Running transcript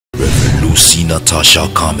Lucy Natasha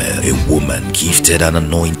Carmel, a woman gifted and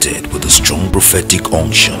anointed with a strong prophetic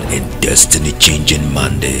unction and destiny-changing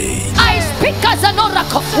mandate. I speak as an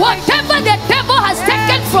oracle. Whatever the devil has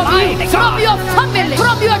taken from you, from your family,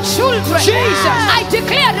 from your children, Jesus, I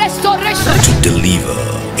declare restoration. To deliver,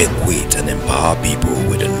 equip, and empower people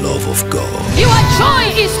with the love of God. Your joy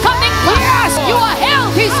is coming back. Yes. Your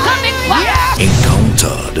health is coming back. Yes.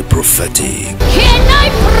 Encounter the prophetic. Can I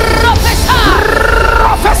prophesy?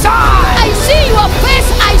 Prophesy. I see your face.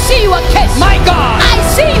 I see your case. My God. I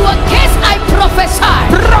see your case. I prophesy.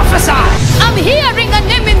 Prophesy. I'm hearing a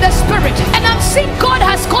name in the spirit, and I'm seeing God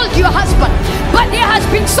has called your husband, but there has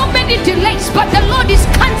been so many delays. But the Lord is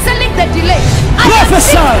canceling the delay.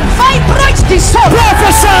 Prophesy. Fibroids dissolve.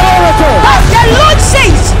 Prophesy, oracle. But the Lord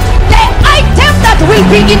says the item that will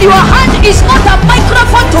be in your hand is not a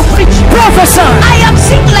microphone to preach. Prophesy. I am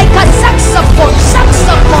seeing like a saxophone.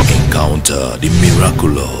 Encounter the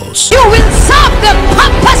miraculous. You will serve the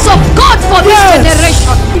purpose of God for this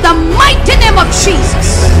generation. In the mighty name of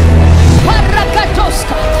Jesus.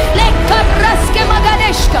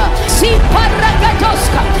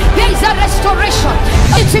 There is a restoration.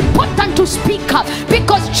 It's important to speak up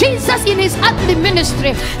because Jesus in his earthly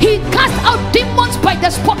ministry, he cast out demons by the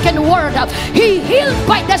spoken word. He healed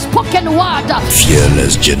by the spoken word.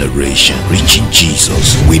 Fearless generation, reaching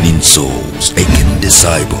Jesus, winning souls, making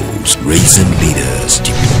disciples, raising leaders,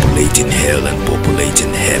 depopulating hell and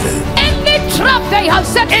populating heaven. Any trap they have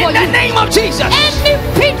set for you, in the name of Jesus, any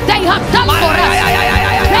pit they have done for us,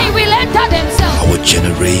 they will enter themselves. Our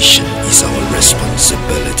generation is our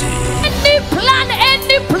responsibility. Any plan,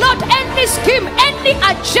 any plot, any scheme, any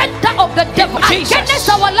agenda of the devil against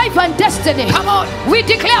our life and destiny, come on, we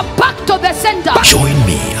declare back to the sender. Join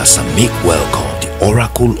me as I make welcome the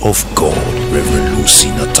Oracle of God, Reverend Lucy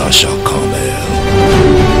Natasha Carmel.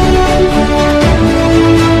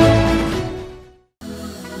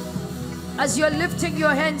 As you're lifting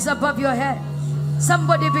your hands above your head,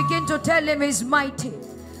 somebody begin to tell him he's mighty.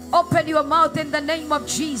 Open your mouth in the name of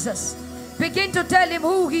Jesus. Begin to tell him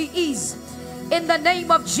who he is in the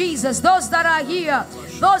name of Jesus. Those that are here,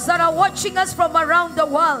 those that are watching us from around the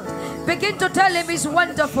world, begin to tell him he's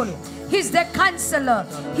wonderful. He's the counselor.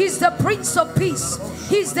 He's the Prince of Peace.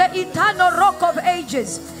 He's the eternal rock of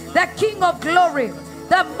ages, the King of glory,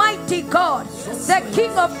 the mighty God, the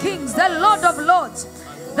King of kings, the Lord of lords,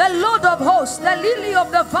 the Lord of hosts, the lily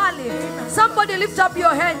of the valley. Somebody lift up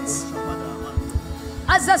your hands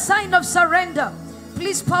as a sign of surrender.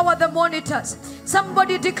 Please power the monitors.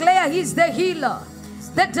 Somebody declare he's the healer,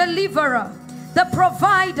 the deliverer, the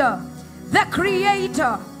provider, the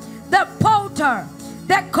creator, the potter,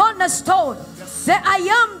 the cornerstone, the I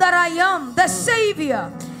am that I am, the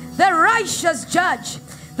savior, the righteous judge,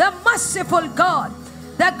 the merciful God,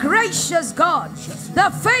 the gracious God,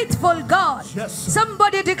 the faithful God.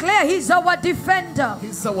 Somebody declare he's our defender,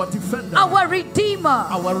 he's our defender, our redeemer,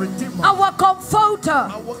 our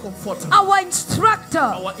comforter, our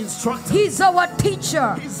instructor, he's our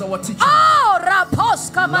teacher. Oh,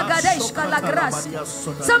 Raposka Magadeshka La Gracia.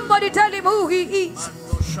 Somebody tell him who he is.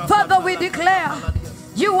 Father, we declare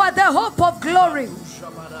you are the hope of glory.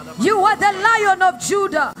 You are the Lion of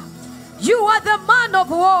Judah. You are the man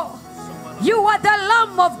of war. You are the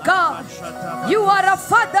Lamb of God. You are a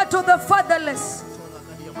father to the fatherless.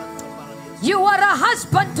 You are a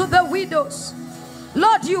husband to the widows.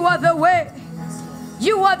 Lord, you are the way.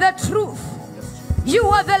 You are the truth. You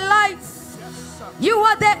are the life. You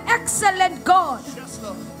are the excellent God,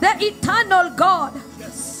 the eternal God,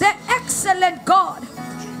 the excellent God,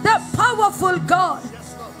 the powerful God,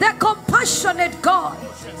 the compassionate God,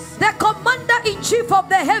 the commander-in-chief of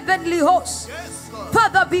the heavenly hosts.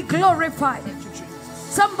 Father, be glorified.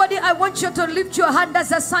 Somebody, I want you to lift your hand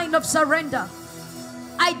as a sign of surrender.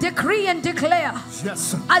 I decree and declare,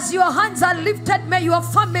 as your hands are lifted, may your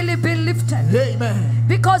family be lifted. Amen.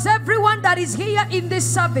 Because everyone that is here in this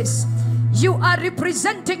service, you are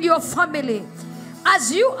representing your family.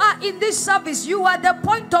 As you are in this service, you are the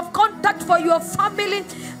point of contact for your family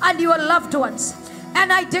and your loved ones.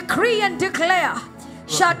 And I decree and declare,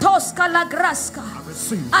 Shatoska Lagraska,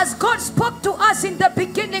 as God spoke to us in the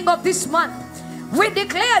beginning of this month, we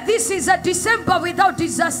declare this is a December without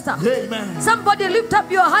disaster. Amen. Somebody lift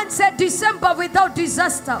up your hand, say December without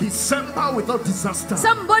disaster. December without disaster.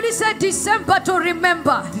 Somebody say December to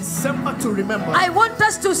remember. December to remember. I want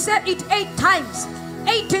us to say it 8 times.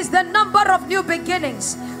 8 is the number of new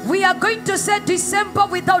beginnings. We are going to say December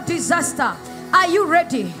without disaster. Are you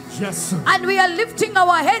ready? Yes, sir. And we are lifting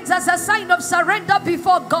our hands as a sign of surrender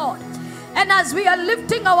before God. And as we are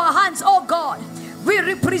lifting our hands, oh God, we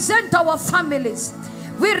represent our families.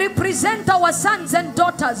 We represent our sons and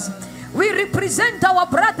daughters. We represent our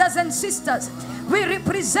brothers and sisters. We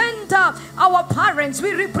represent our parents.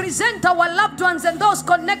 We represent our loved ones and those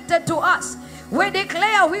connected to us. We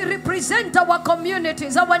declare we represent our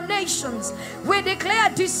communities, our nations. We declare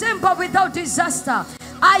December without disaster.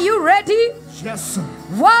 Are you ready? Yes, sir.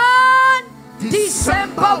 1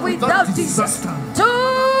 December without disaster.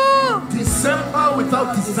 2 December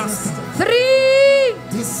without disaster. 3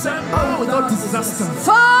 December without disaster.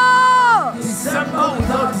 4 December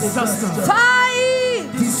without disaster.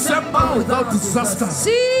 5 December without disaster.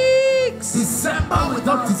 6 December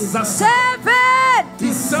without disaster. 7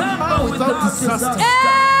 December without disaster.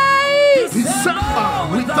 8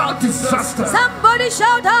 December without disaster. Somebody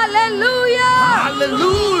shout hallelujah.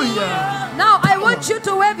 Hallelujah. Now I want you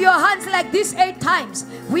to wave your hands like this 8 times.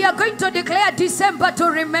 We are going to declare December to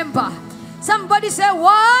remember. Somebody say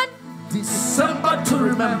 1 December to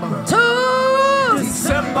remember. 2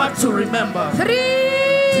 December to remember. 3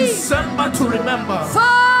 December to remember.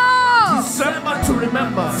 4 December to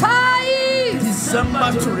remember. 5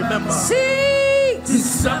 December to remember. 6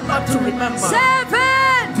 December to remember.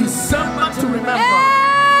 7 December to remember.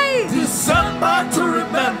 8. December to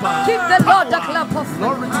remember. Give the Lord a clap of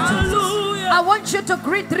Glory to Jesus. I want you to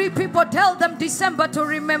greet 3 people. Tell them December to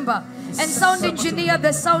remember. And sound engineer,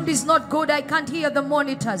 the sound is not good. I can't hear the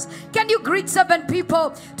monitors. Can you greet 7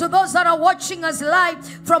 people? To those that are watching us live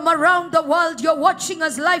from around the world. You're watching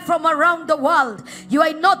us live from around the world. You are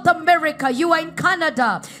in North America. You are in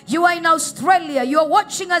Canada. You are in Australia. You are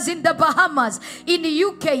watching us in the Bahamas, in the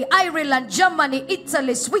UK, Ireland, Germany,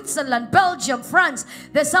 Italy, Switzerland, Belgium, France.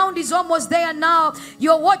 The sound is almost there now.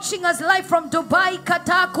 You're watching us live from Dubai,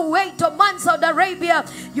 Qatar, Kuwait, Oman, Saudi Arabia.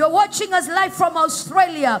 You're watching us live from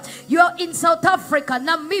Australia. You're in South Africa,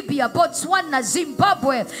 Namibia, Botswana,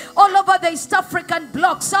 Zimbabwe, all over the East African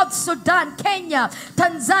bloc, South Sudan, Kenya,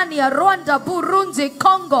 Tanzania, Rwanda, Burundi,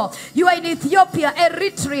 Congo. You are in Ethiopia,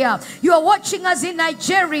 Eritrea. You are watching us in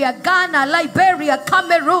Nigeria, Ghana, Liberia,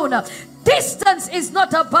 Cameroon. Distance is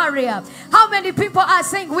not a barrier. How many people are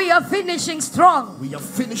saying we are finishing strong? We are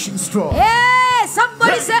finishing strong. Yeah,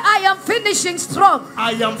 somebody say I am finishing strong.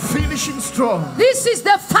 I am finishing strong. This is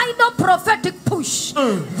the final prophetic push.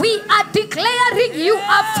 We are declaring you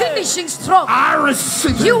are finishing strong. I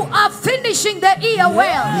receive it. You are finishing the year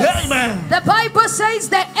well. Amen. The Bible says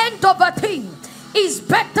the end of a thing is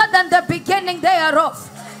better than the beginning thereof.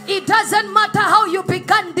 It doesn't matter how you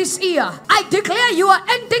began this year. I declare you are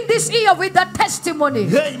ending this year with a testimony.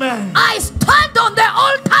 Amen. I stand on the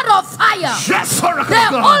altar of fire. Yes,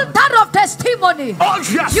 the altar of testimony. Oh,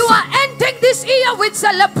 yes. You are ending this year with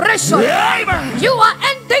celebration. Amen. You are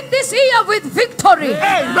ending this year with victory.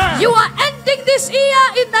 Amen. You are ending this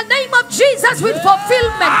year in the name of Jesus with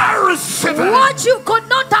fulfillment. I receive it. What you could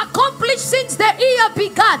not accomplish since the year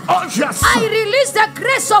began. Oh, yes. I release the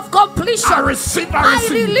grace of completion. I receive. I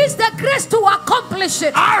receive. Release the grace to accomplish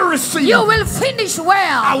it. I receive. You will finish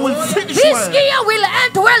well. I will finish this well. year will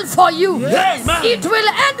end well for you. Yes. It will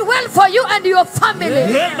end well for you and your family.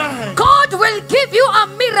 Amen. God will give you a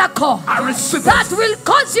miracle I receive that it. will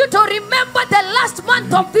cause you to remember the last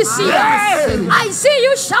month of this year. Yes. I see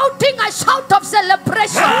you shouting a shout of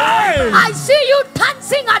celebration. Yes. I see you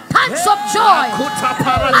dancing a dance of joy.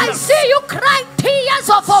 I see you crying tears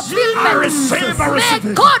of fulfillment. I receive.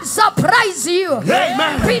 May God surprise you.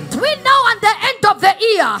 Amen. Between now and the end of the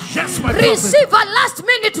year, yes, my receive a last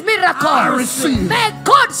minute miracle. I receive. May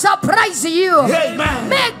God surprise you. Amen.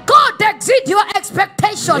 May God exceed your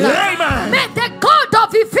expectation. Amen. May the God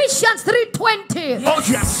of Ephesians 3:20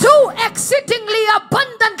 do exceedingly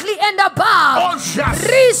abundantly and above. Oh, yes.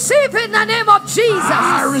 Receive in the name of Jesus.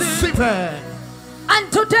 I receive it.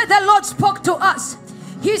 And today the Lord spoke to us.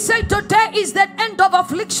 He said today is the end of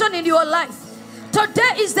affliction in your life.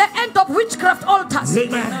 Today is the end of witchcraft altars.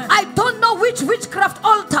 Amen. I don't know which witchcraft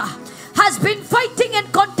altar has been fighting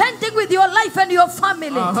and contending with your life and your family.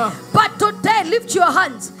 But today, lift your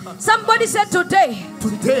hands. Somebody said today,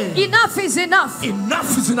 enough is enough.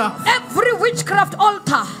 Enough is enough. Every witchcraft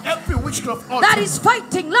altar, that is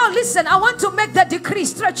fighting. Now listen, I want to make the decree.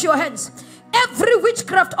 Stretch your hands. Every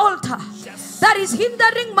witchcraft altar that is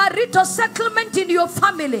hindering marital settlement in your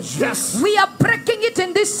family, we are breaking it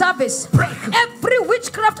in this service. Every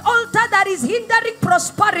witchcraft altar that is hindering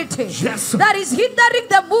prosperity, that is hindering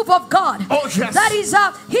the move of God, that is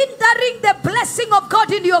hindering the blessing of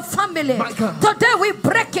God in your family, today we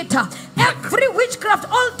break it. Every witchcraft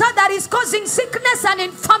altar that is causing sickness and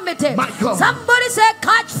infirmity, somebody say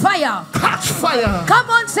catch fire. fire. Catch fire. Come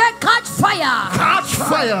on, say catch fire. Catch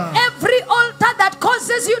fire. Every altar that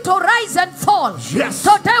causes you to rise and fall. Yes.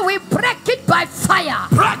 Today we break it by fire.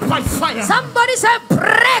 Break by fire. Somebody say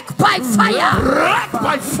break by fire. Break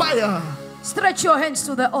by fire. Stretch your hands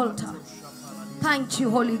to the altar. Thank you,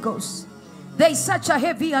 Holy Ghost. There is such a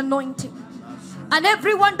heavy anointing. And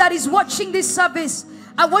everyone that is watching this service,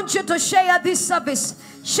 I want you to share this service.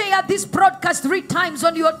 Share this broadcast 3 times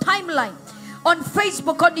on your timeline, on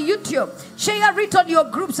Facebook, on YouTube. Share it on your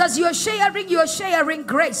groups. As you are sharing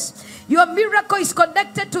grace. Your miracle is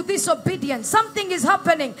connected to this obedience. Something is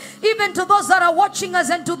happening, even to those that are watching us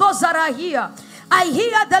and to those that are here. I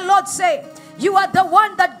hear the Lord say, you are the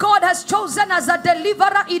one that God has chosen as a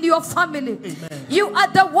deliverer in your family. Amen. You are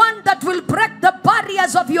the one that will break the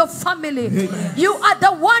barriers of your family. Amen. You are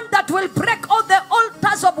the one that will break all the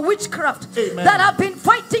altars of witchcraft. Amen. That have been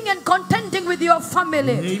fighting and contending with your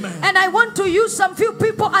family. Amen. And I want to use some few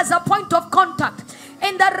people as a point of contact.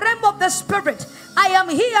 In the realm of the spirit, I am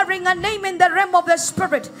hearing a name in the realm of the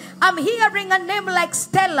spirit. I'm hearing a name like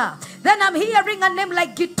Stella. Then I'm hearing a name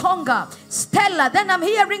like Gitonga. Stella. Then I'm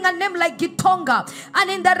hearing a name like Gitonga. And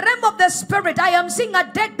in the realm of the spirit, I am seeing a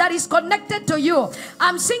date that is connected to you.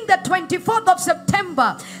 I'm seeing the 24th of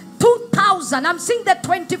September 2000. I'm seeing the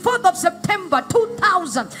 24th of September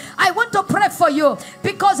 2000. I want to pray for you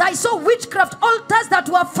because I saw witchcraft altars that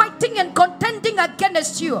were fighting and contending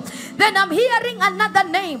against you. Then I'm hearing another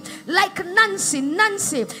name like Nancy.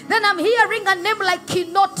 Then I'm hearing a name like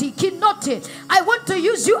Kinoti. I want to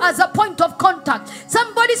use you as a point of contact.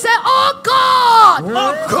 Somebody say, oh God,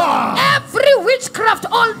 oh God, every witchcraft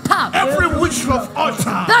altar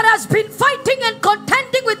that has been fighting and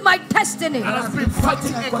contending with my destiny,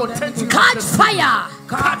 catch fire.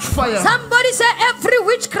 Catch fire. Somebody say every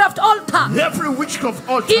witchcraft altar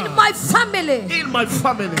in my family.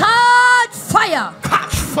 Catch fire.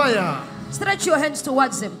 Catch fire. Stretch your hands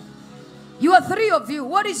towards him. You are 3 of you.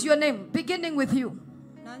 What is your name? Beginning with you.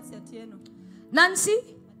 Nancy Atieno. Nancy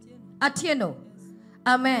Atieno. Yes.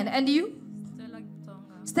 Amen. And you? Stella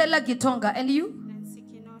Gitonga. Stella Gitonga. And you? Nancy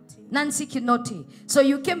Kinoti. Nancy Kinoti. So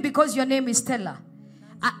you came because your name is Stella.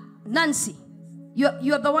 Nancy.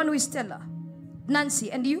 You're the one who is Stella.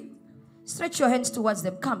 Nancy, and you? Stretch your hands towards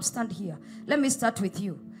them. Come, stand here. Let me start with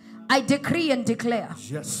you. I decree and declare.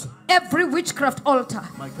 Yes. Every witchcraft altar.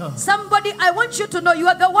 My God. Somebody, I want you to know you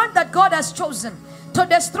are the one that God has chosen to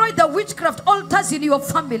destroy the witchcraft altars in your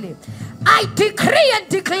family. I decree and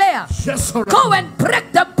declare. Yes, go and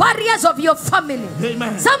break the barriers of your family.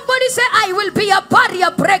 Amen. Somebody say, I will be a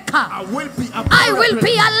barrier breaker. I will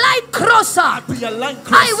be a line crosser.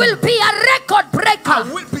 I will be a record breaker.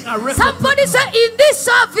 Somebody say, in this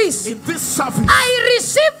service, I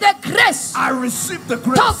receive the grace.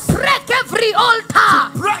 To break every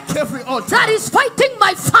altar. That is fighting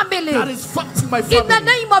my family. In the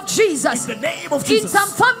name of Jesus. In some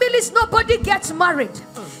families, nobody gets married.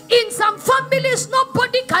 In some families,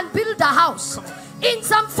 nobody can build a house. In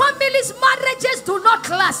some families, marriages do not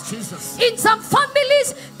last. Jesus. In some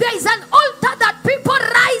families, there is an altar that people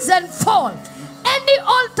rise and fall. Any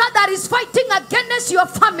altar that is fighting against your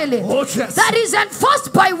family, that is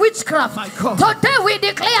enforced by witchcraft, today we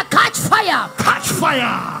declare catch fire. Catch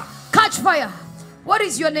fire. Catch fire. What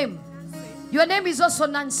is your name? Your name is also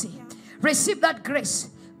Nancy. Receive that grace.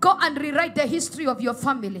 Go and rewrite the history of your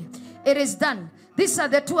family. It is done. These are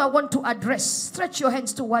the 2 I want to address. Stretch your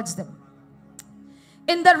hands towards them.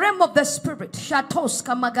 In the realm of the spirit,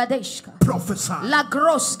 Shatoska Magadeshka, prophesy.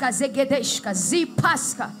 Lagroska Zegedeshka,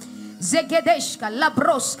 Zipaska, Zegedeshka,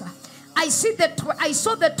 Labroska. I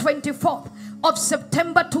saw the 24th of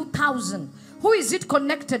September 2000. Who is it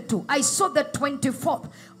connected to? I saw the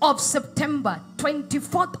 24th of September.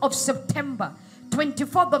 24th of September.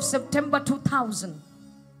 24th of September 2000.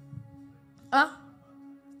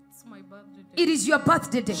 It is your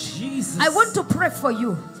birthday day. Jesus. I want to pray for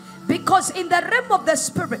you because in the realm of the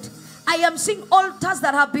spirit, I am seeing altars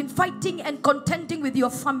that have been fighting and contending with your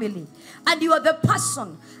family. And you are the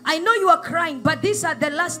person. I know you are crying, but these are the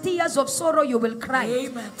last tears of sorrow you will cry.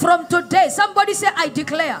 Amen. From today, somebody say, I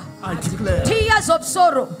declare. I declare. Tears of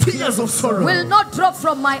sorrow. Tears of sorrow. Will not drop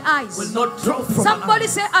from my eyes. Will not drop from somebody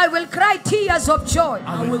say, I will cry tears of joy.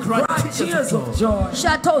 I will cry tears of joy.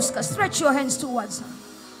 Shatoska, stretch your hands towards her.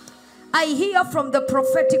 I hear from the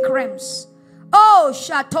prophetic realms. Oh,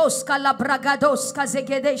 Shatoska Labragadoska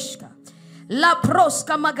Zegedeshka. La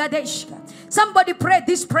proska magadeshka. Somebody pray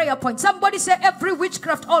this prayer point. Somebody say every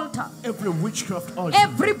witchcraft altar. Every witchcraft altar.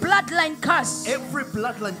 Every bloodline curse. Every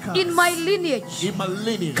bloodline curse. In my lineage. In my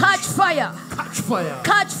lineage. Catch fire. Catch fire.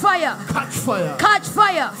 Catch fire. Catch fire. Catch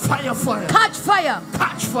fire. Fire, fire. Catch fire.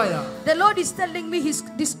 Catch fire. The Lord is telling me He's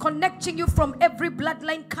disconnecting you from every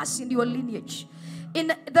bloodline curse in your lineage. In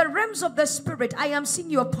the realms of the spirit, I am seeing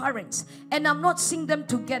your parents and I'm not seeing them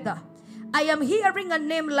together. I am hearing a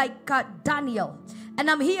name like Daniel, and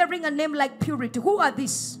I'm hearing a name like Purity. Who are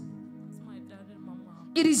these? It's my dad and my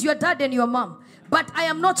mom. It is your dad and your mom, but I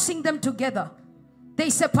am not seeing them together. They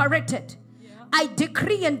separated. I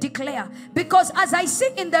decree and declare, because as I see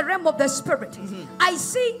in the realm of the spirit, I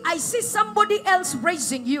see somebody else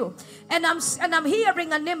raising you, and I'm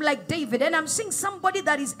hearing a name like David, and I'm seeing somebody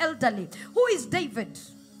that is elderly. Who is David?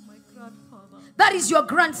 My grandfather. That is your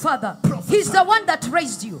grandfather. Prophesy. He's the one that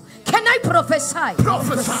raised you. Can I prophesy?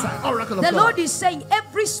 Prophesy. Oracle of The God. Lord is saying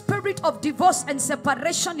every spirit of divorce and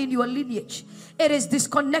separation in your lineage, it is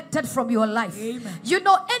disconnected from your life. Amen. You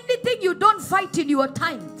know, anything you don't fight in your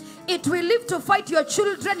time, it will live to fight your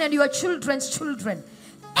children and your children's children.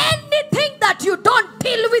 Anything that you don't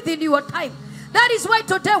deal with in your time, that is why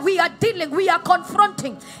today we are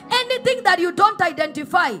confronting. Anything that you don't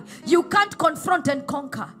identify, you can't confront and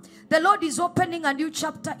conquer. The Lord is opening a new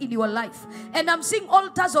chapter in your life. And I'm seeing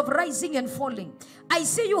altars of rising and falling. I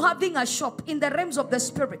see you having a shop in the realms of the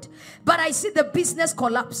spirit, but I see the business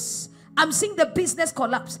collapse. I'm seeing the business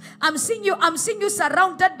collapse. I'm seeing you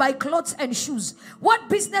surrounded by clothes and shoes. What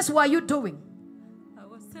business were you doing? I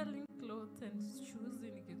was selling clothes and shoes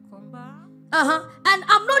in Gikomba. And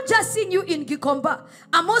I'm not just seeing you in Gikomba.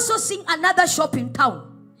 I'm also seeing another shop in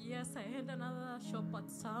town. Yes, I had another shop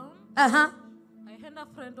at town. Uh huh. I had a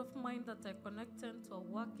friend of mine that I connected to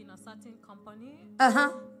work in a certain company.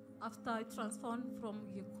 After I transferred from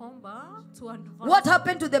Gikomba to Advance. What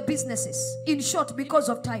happened to the businesses? In short, because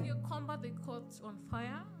of time. Gikomba, they caught on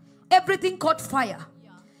fire. Everything caught fire.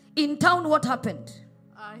 Yeah. In town, what happened?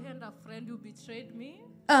 I had a friend who betrayed me.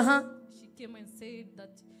 She came and said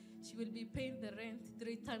that she will be paying the rent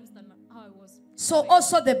 3 times than how I was. So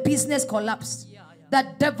also the business collapsed. Yeah.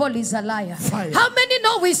 That devil is a liar. Fire. How many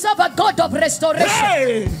know we serve a God of restoration?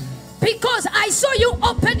 Hey! Because I saw you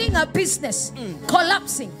opening a business,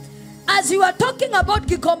 collapsing. As you are talking about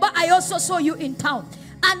Gikomba, I also saw you in town.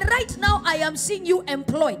 And right now, I am seeing you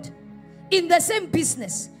employed in the same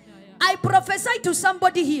business. I prophesy to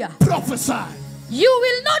somebody here. Prophesy. You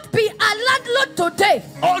will not be a landlord today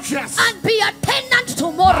Oh, yes. and be a tenant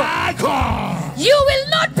tomorrow. My God. You will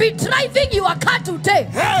not be driving your car today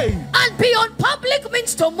Hey. and be on public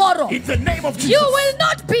means tomorrow. In the name of Jesus. You will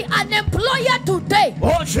not be an employer today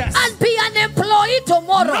Oh, yes. and be an employee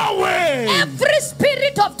tomorrow. No way. Every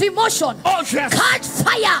spirit of demotion, Oh, yes. catch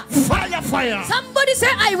fire. Fire, fire. Somebody say,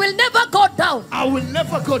 I will never go down. I will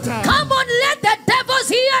never go down. Come on, let the devils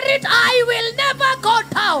hear it. I will never go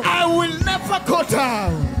down. I will never go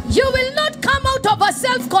down. You will not come out of a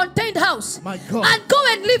self-contained house My God. and go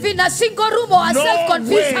and live in a single room or a No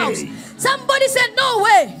self-confused way. house. Somebody say, no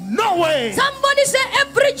way. No way. Somebody say,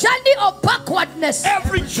 every journey of backwardness.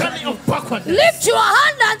 Every journey of backwardness. Lift your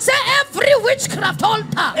hand and say, every witchcraft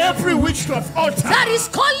altar Every witchcraft altar that is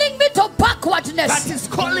calling me to backwardness, that is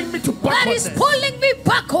calling me to that is backwardness, pulling me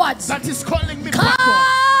backwards, that is calling me backward.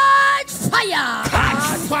 catch fire.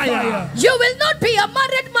 Catch fire. You will not be a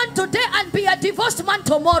married man today and be a divorced man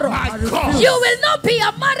tomorrow. My God. You will not be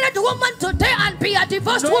a married woman today and be a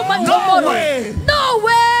divorced woman No tomorrow. way. No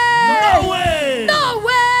way. No way. No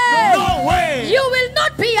way. No way. You will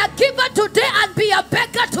not be a giver today and be a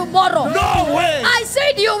beggar tomorrow. No way. I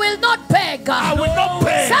said you will not beg. I will not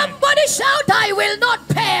pay. Somebody shout, I will not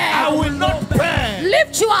pay. I will not pay.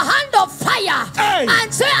 Lift your hand of fire Hey.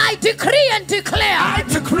 and say, I decree and declare, I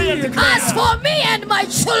decree and declare. as for me and my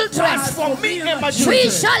children, As for me and my children, we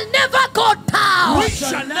shall never go down. we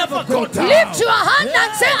shall never go down. Lift your hand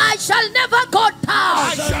and say, I shall never go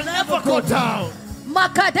I down. shall never go down.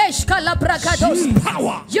 Makadesh kalabrakados.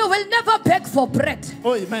 Power. You will never beg for bread.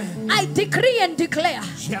 Oh, amen. I decree and declare,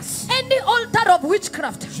 Yes. any altar of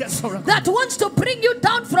witchcraft Yes, Oracle. that wants to bring you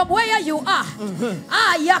down from where you are,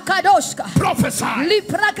 yakadoshka, Prophesy.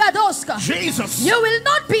 liprakadoska, Jesus. you will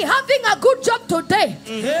not be having a good job today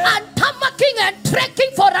and tamacking and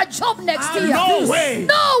trekking for a job next year. No way.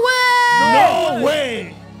 No way. No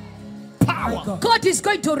way. Power. God is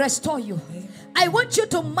going to restore you. I want you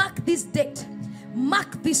to mark this date,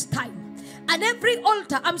 mark this time. And every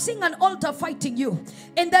altar, I'm seeing an altar fighting you.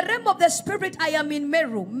 In the realm of the spirit, I am in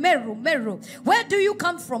Meru. Where do you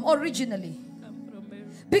come from originally? I'm from Meru,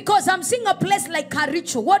 Because I'm seeing a place like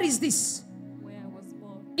Karicho. What is this? where I was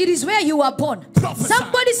born. it is where you are born. Prophesy.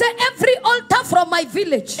 Somebody say, every altar from my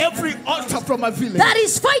village Every altar from my village that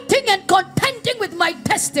is fighting and contending with my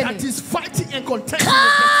destiny, that is fighting and contending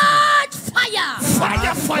catch fire.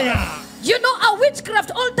 fire, fire. You know, a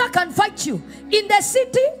witchcraft altar can fight you in the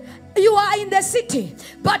city. You are in the city,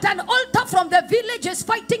 but an altar from the village is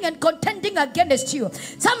fighting and contending against you.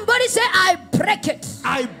 Somebody say, I break it.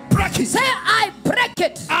 I break it. Say, I break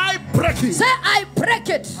it. I break it. Say, I break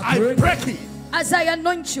it. I break it. As I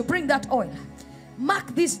anoint you, bring that oil.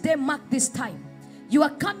 Mark this day, mark this time. You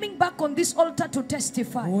are coming back on this altar to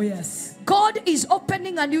testify. Oh yes. God is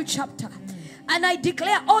opening a new chapter. And I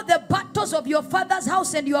declare all the battles of your father's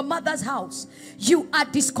house and your mother's house, you are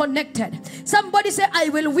disconnected. Somebody say, I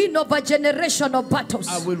will win over generational battles.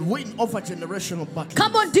 I will win over generational battles.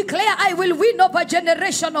 Come on, declare, I will win over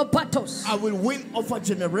generational battles. I will win over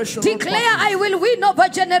generational Declare, battles. I will win over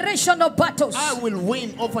generational battles. I will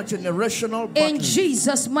win over generational In battles.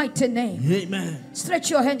 Jesus' mighty name. Amen. Stretch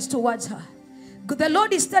your hands towards her. The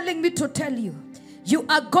Lord is telling me to tell you, you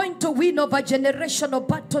are going to win over generational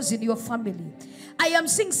battles in your family. I am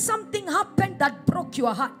seeing something happen that broke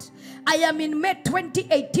your heart. I am in May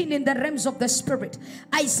 2018 in the realms of the spirit.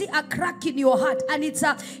 I see a crack in your heart, and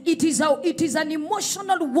it is an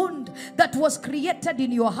emotional wound that was created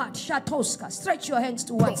in your heart. Shatoska, stretch your hands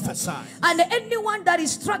towards Prophesy. her. And anyone that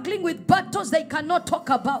is struggling with battles they cannot talk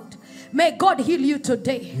about, may God heal you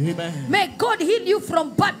today. Amen. May God heal you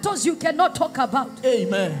from battles you cannot talk about.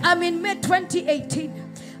 Amen. I'm in May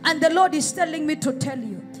 2018, and the Lord is telling me to tell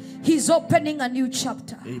you, He's opening a new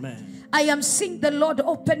chapter. Amen. I am seeing the Lord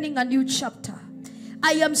opening a new chapter.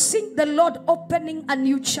 I am seeing the Lord opening a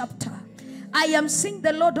new chapter. I am seeing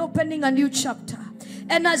the Lord opening a new chapter.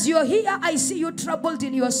 And as you're here, I see you troubled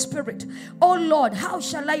in your spirit. Oh Lord, how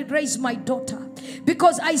shall I raise my daughter?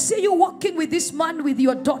 Because I see you walking with this man, with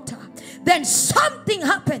your daughter. Then something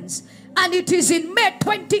happens, and it is in May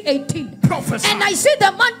 2018. Prophesy. And I see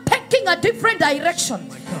the man taking a different direction.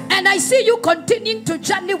 And I see you continuing to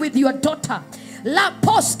journey with your daughter. La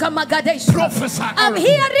Posca Magadesh. Prophesy. I'm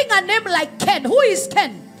hearing a name like Ken. Who is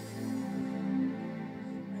Ken?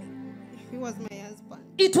 He was my husband.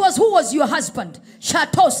 It was who was your husband?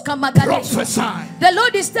 Shatoska Magadesh. Prophesy. The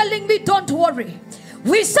Lord is telling me, don't worry.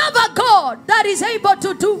 We serve a God that is able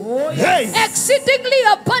to do exceedingly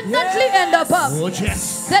abundantly and above. Oh,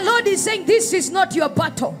 yes. The Lord is saying, this is not your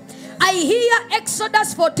battle. I hear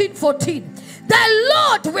Exodus 14:14. The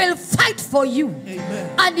Lord will fight for you.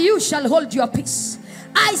 Amen. And you shall hold your peace.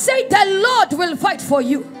 I say the Lord will fight for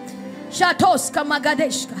you. Shatoska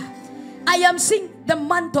Magadeshka. I am seeing the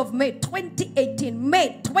month of May 2018.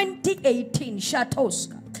 May 2018.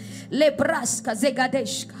 Shatoska. Lebraska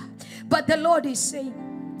Zegadeshka. But the Lord is saying,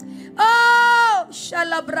 oh,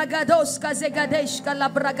 Shalabragadoska Zegadeshka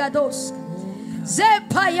Labragadoska.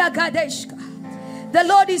 Zepayagadeshka. The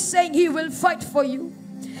Lord is saying He will fight for you,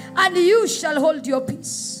 and you shall hold your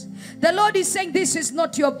peace. The Lord is saying this is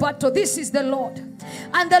not your battle, this is the Lord.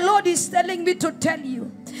 And the Lord is telling me to tell you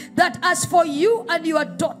that as for you and your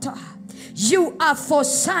daughter, you are for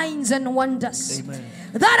signs and wonders. Amen.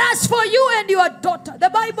 That as for you and your daughter, the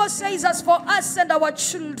Bible says as for us and our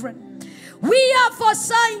children, we are for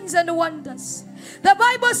signs and wonders. The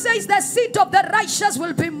Bible says the seed of the righteous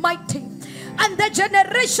will be mighty, and the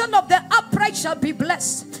generation of the upright shall be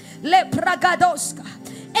blessed. Lepragadoska.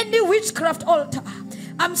 Any witchcraft altar,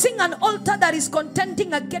 I'm seeing an altar that is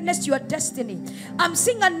contending against your destiny. I'm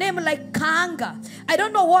seeing a name like Kaanga. I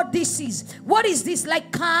don't know what this is. What is this?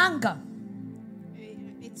 Like Kaanga?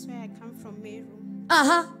 It's where I come from, Meru.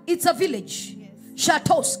 It's a village. Yes.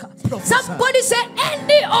 Shatoska. Prophesy. Somebody say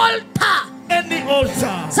any altar. Any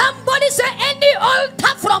altar. Somebody say any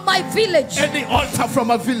altar from my village. Any altar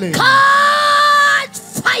from a village. Catch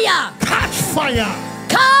fire. Catch fire.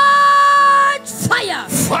 Catch fire.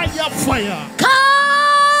 Fire, fire.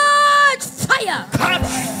 Catch fire.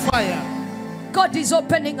 Catch fire. God is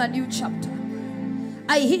opening a new chapter.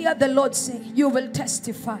 I hear the Lord say, you will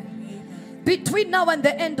testify. Between now and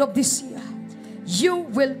the end of this year, you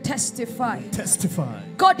will testify. Testify.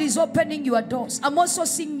 God is opening your doors. I'm also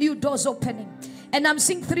seeing new doors opening. And I'm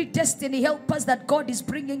seeing 3 destiny helpers that God is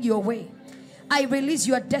bringing your way. I release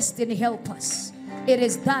your destiny helpers. It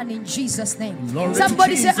is done in Jesus' name. Glory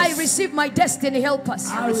Somebody to say, Jesus. I receive my destiny helpers.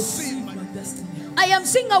 I receive my destiny. I am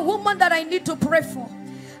seeing a woman that I need to pray for.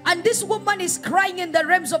 And this woman is crying in the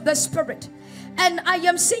realms of the spirit. And I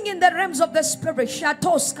am seeing in the realms of the spirit,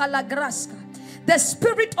 Shatoska Lagraska, the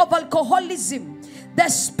spirit of alcoholism, the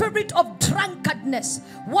spirit of drunkenness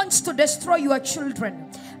wants to destroy your children.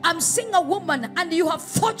 I'm seeing a woman and you have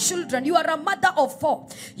 4 children. You are a mother of 4.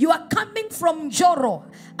 You are coming from Njoro.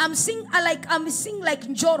 I'm seeing like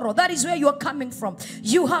Njoro. That is where you are coming from.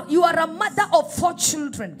 You are a mother of 4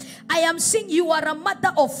 children. I am seeing you are a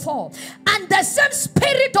mother of 4. And the same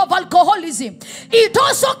spirit of alcoholism, it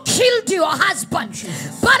also killed your husband.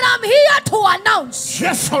 But I'm here to announce,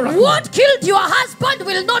 what killed your husband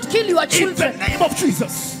will not kill your children. In the name of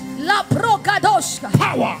Jesus. La progadoshka.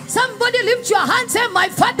 Power. Somebody lift your hands and say, my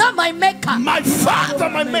Father, my Maker. My Father,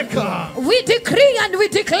 my Maker. We decree and we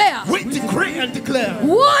declare. We decree and declare.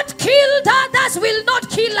 What killed others will not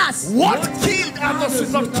kill us. What killed others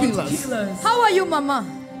will not kill us. How are you, Mama?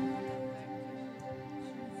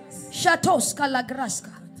 Shatoska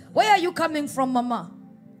Lagraska. Where are you coming from, Mama?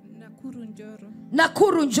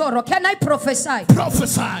 Nakuru Njoro. Can I prophesy?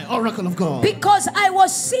 Prophesy, oracle of God. Because I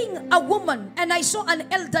was seeing a woman and I saw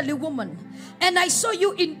an elderly woman and I saw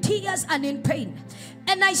you in tears and in pain.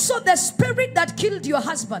 And I saw the spirit that killed your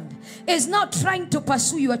husband is now trying to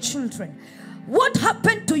pursue your children. What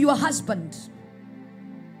happened to your husband?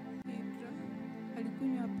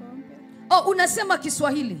 Oh, unasema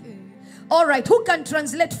Kiswahili. All right, who can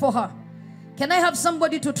translate for her? Can I have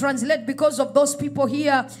somebody to translate because of those people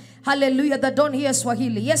here, hallelujah, that don't hear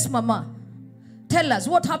Swahili? Yes, Mama. Tell us,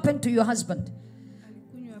 what happened to your husband?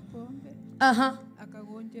 Uh-huh.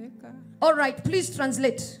 All right, please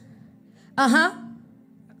translate. Uh-huh.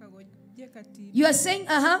 You are saying,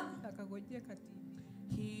 uh-huh.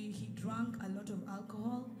 He drank a lot of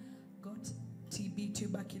alcohol, got TB,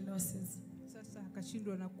 tuberculosis.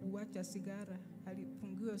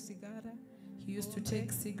 He used to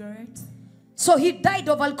take cigarettes. So he died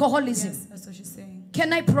of alcoholism. Yes, that's what she's saying.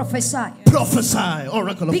 Can I prophesy? Yes. Prophesy,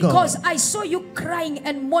 oracle of God. Because I saw you crying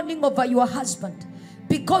and mourning over your husband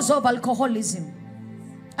because of alcoholism.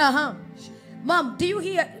 Uh-huh. Mom, do you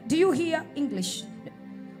hear English?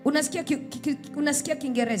 Unasikia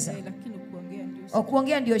Kiingereza? O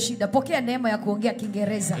kuongea ndio shida. Pokea neema ya kuongea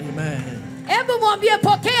Kiingereza. Amen. Hebu mwambie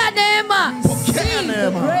pokea neema. Pokea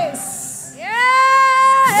neema. Grace.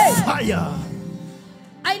 Yeah. Fire.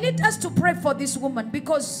 I need us to pray for this woman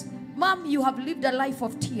because, Mom, you have lived a life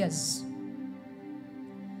of tears.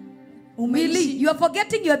 Really, you are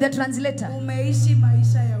forgetting you are the translator. Umeishi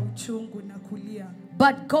maisha ya uchungu na kulia.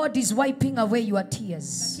 But God is wiping away your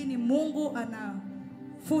tears. Lakini Mungu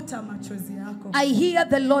anafuta machozi yako. I hear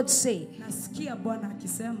the Lord say, Nasikia Bwana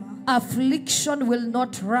akisema, affliction will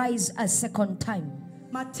not rise a second time.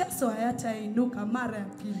 Mateso hayatainuka mara ya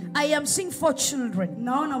pili. I am seeing 4 children.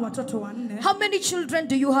 Naona watoto 4. How many children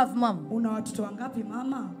do you have, Mom? Una watoto wangapi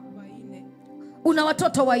mama? 4. Una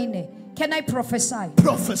watoto 4. Can I prophesy?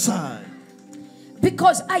 Prophesy.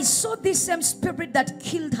 Because I saw this same spirit that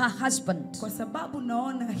killed her husband. Kwa sababu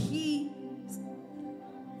naona hii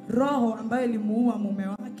roho ambayo ilimuua mume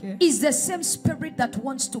wake Is the same spirit that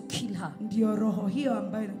wants to kill her. ndio roho hiyo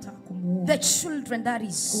ambayo inataka kumuua. The children, that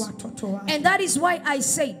is. Watoto wake. And that is why I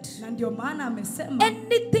said, Na ndio maana amesema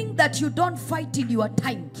anything that you don't fight in your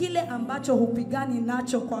time, kile ambacho hupigani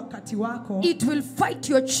nacho kwa wakati wako, it will fight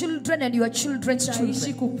your children and your children's utaishi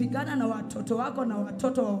children. kupigana na watoto wako na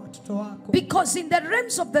watoto wa watoto wako. Because in the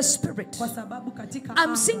realms of the spirit, Kwa sababu katika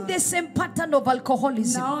I'm seeing the same pattern of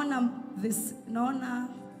alcoholism. naona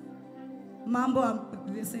mambo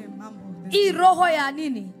Hii roho ya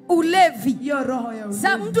nini? Ulevi. hiyo roho ya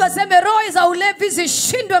Sa ulevi. mtu aseme roho za ulevi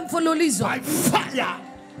zishindwe mfululizo. By fire.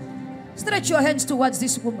 Stretch your hands towards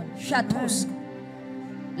this woman. Shatos.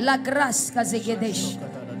 La grace kazegedesh.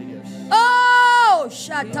 Oh,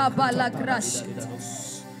 shataba la grace.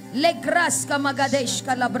 Le grace kamagadesh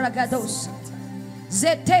kalabragados.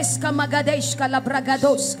 Zetes kamagadesh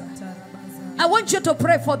kalabragados. I want you to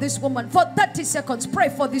pray for this woman. For 30 seconds, pray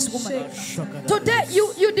for this woman. Today,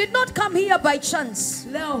 you did not come here by chance.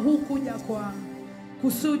 Leo hukuja kwa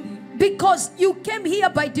kusudi. Because you came here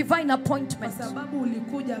by divine appointment. Kwa sababu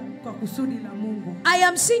ulikuja kwa kusudi la Mungu. I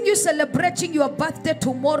am seeing you celebrating your birthday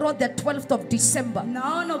tomorrow, the 12th of December.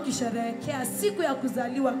 Naona ukisherehekea siku ya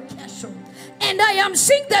kuzaliwa kesho. And I am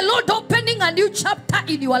seeing the Lord opening a new chapter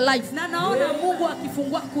in your life. Na naona Mungu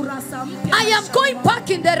akifungua kurasa mpya. I am going back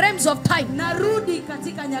in the realms of time. Narudi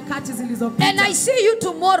katika nyakati zilizopita. And I see you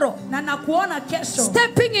tomorrow. Na nakuona kesho.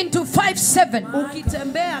 Stepping into 5-7.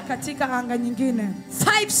 Ukitembea katika anga nyingine.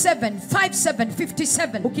 5-7, 5-7,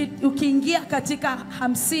 57. Ukiingia katika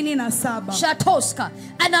 57. Shatoska.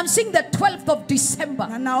 And I'm seeing the 12th of December.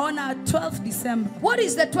 Na naona 12th December. What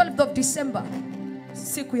is the 12th of December?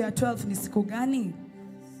 Siku ya 12 ni siku gani?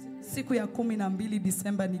 Siku ya 12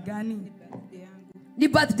 December ni gani? Ni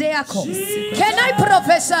birthday yako. Can I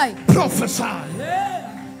prophesy? Prophesy.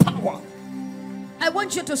 Power. I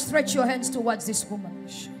want you to stretch your hands towards this woman.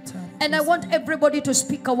 And I want everybody to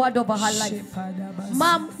speak a word over her life.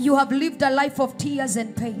 Mom, you have lived a life of tears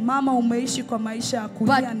and pain. Mama, umeishi kwa maisha ya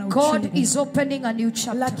kulia na But uchungu. God is opening a new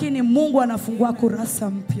chapter. Lakini Mungu anafungua kurasa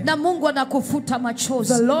mpya. Na Mungu anakufuta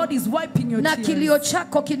machozi. The Lord is wiping your Na tears. kilio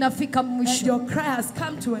chako kinafika mwisho. And your cry has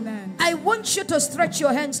come to an end. I want you to stretch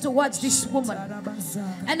your hands towards this woman.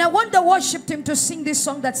 And I want the worship team to sing this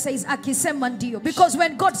song that says Akisema ndio. Because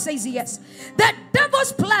when God says yes, the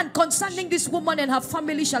devil's plan concerning this woman and her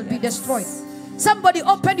family shall be destroyed. Somebody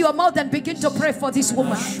open your mouth and begin to pray for this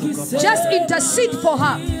woman. Just intercede for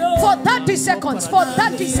her for 30 seconds. For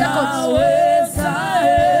 30 seconds.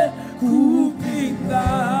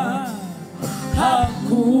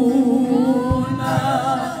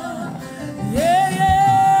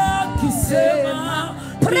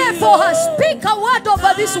 Pray for her. Speak a word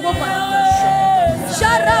over this woman.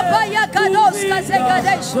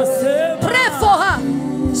 Pray for her.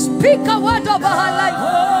 Speak a word over her life.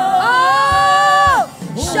 Oh,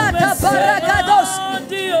 Shata Baragados.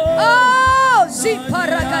 Oh,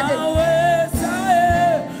 Ziparagade.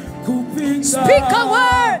 Speak a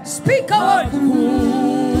word. Speak a word.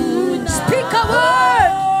 Speak a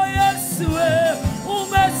word.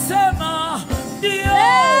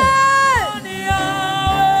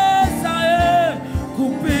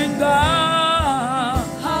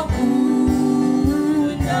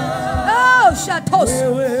 Oh, Shatos.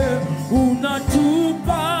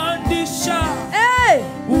 Hey.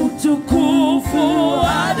 Utukufu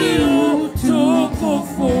hadi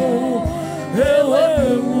utukufu,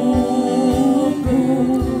 ewe Mungu.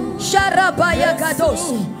 Sharabaya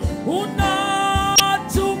Gados.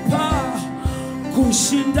 Unatupa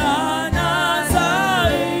kushindana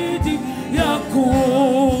zaidi ya kushindwa.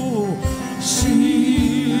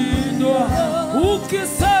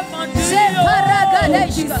 Ukisema ndio,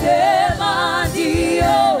 ukisema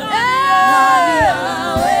ndio, nani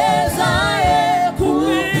awezaye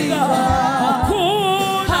kupinga?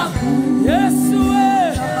 Hakuna. Yesu we,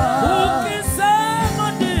 ukisema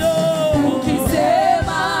ndio,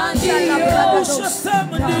 ukisema ndio,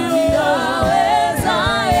 ushasema ndio,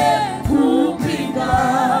 awezaye kupinga?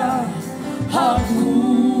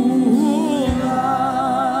 Hakuna.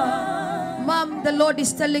 Mom, the Lord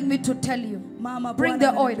is telling me to tell you. Mama, bring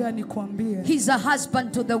the oil. Nikwambie. He's a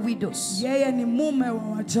husband to the widows. Yeye ni mume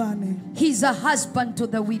wa wajane. He's a husband to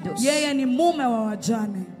the widows. Yeye ni mume wa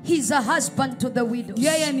wajane. He's a husband to the widows.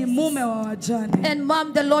 Yeye ni mume wa wajane. And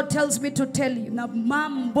mom, the Lord tells me to tell you. Na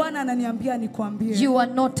mom, Bwana ananiambia nikwambie. You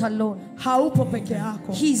are not alone. Haupo peke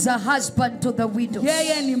yako. He's a husband to the widows.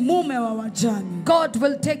 Yeye ni mume wa wajane. God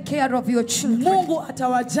will take care of your children. Mungu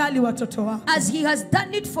atawajali watoto wako. As he has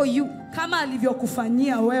done it for you. Kama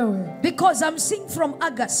alivyokufanyia wewe. Because I'm seeing from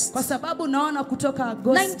August. Kwa sababu naona kutoka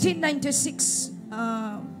Agosti 1996.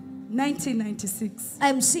 1996.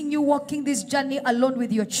 I'm seeing you walking this journey alone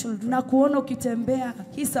with your children. Na kuona ukitembea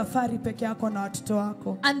hii safari peke yako na watoto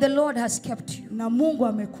wako. And the Lord has kept you. Na Mungu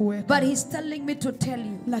amekuweka. But he's telling me to tell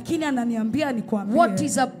you. Lakini ananiambia nikwambie. What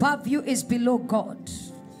is above you is below God.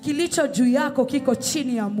 Kilicho juu yako kiko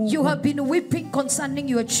chini ya Mungu. You have been weeping concerning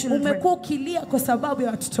your children. Umekuwa ukilia kwa sababu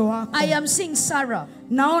ya watoto wako. I am seeing Sarah.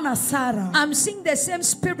 Naona Sarah. I'm seeing the same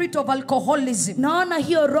spirit of alcoholism. Naona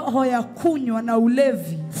hiyo roho ya kunywa na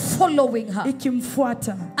ulevi following her.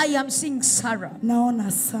 Ikimfuata. I am seeing Sarah.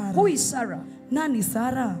 Naona Sarah. Who is Sarah? Nani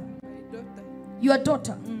Sarah? Your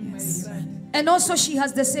daughter. Yes. And also she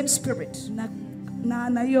has the same spirit.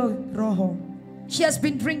 Na hiyo roho. She has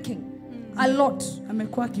been drinking a lot.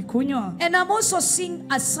 Amekuwa kikunywa. And I'm also seeing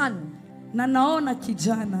a son. Na naona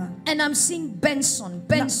kijana. And I'm seeing Benson.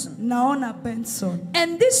 Naona Benson.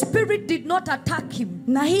 And this spirit did not attack him.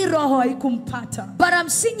 Na hii roho haikumpata. But I'm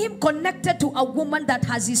seeing him connected to a woman that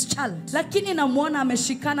has his child. Lakini namuona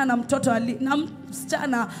ameshikana na mtoto na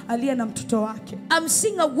msichana aliye na mtoto wake. I'm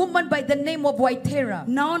seeing a woman by the name of Waithera.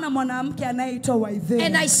 Naona mwanamke anayeitwa Waithera.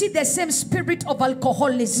 And I see the same spirit of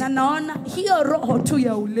alcoholism. Na naona hiyo roho tu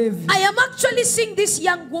ya ulevi. I am actually seeing this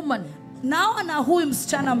young woman. Naona huyu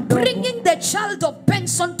msichana mdogo bringing the child of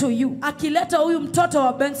Benson to you. Akileta huyu mtoto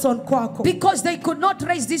wa Benson kwako. Because they could not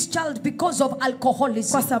raise this child because of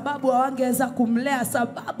alcoholism. Kwa sababu hawangeweza kumlea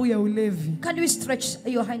sababu ya ulevi. Can you stretch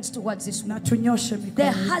your hands towards this? Na tunyoshe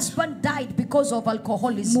mikono. The husband died because of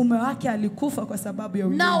alcoholism. Mume wake alikufa kwa sababu ya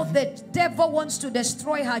ulevi. Now the devil wants to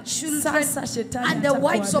destroy her children and the atakuharibu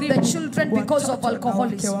wives of the children because of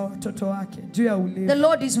alcoholism. Watoto wake juu ya ulevi. The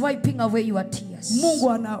Lord is wiping away your tears.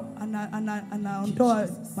 Mungu anaondoa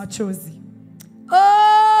machozi.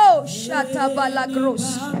 Oh,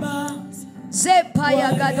 Shatabalagros.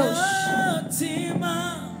 Zepaya Gadosh.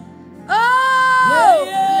 Oh,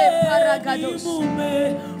 Leparagados.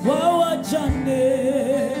 mume wa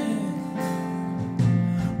wajane,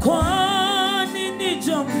 kwani ni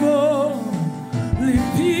jambo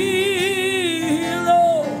lipilo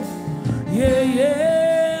yeye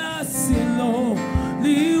asilo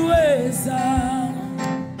liweza.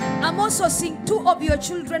 I'm also seeing 2 of your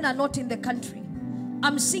children are not in the country.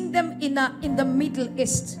 I'm seeing them in the Middle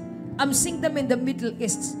East. I'm seeing them in the Middle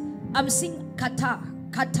East. I'm seeing Qatar.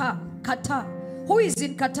 Who is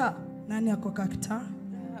in Qatar? Nani ako Qatar?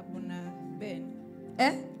 Rahabu na Ben.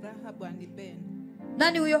 Rahabu and Ben.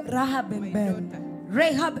 Nani huyo? Rahab and Ben.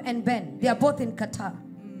 Rahab and Ben. They are both in Qatar.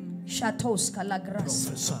 Chateaus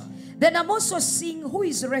Calagras. Then I'm also seeing, who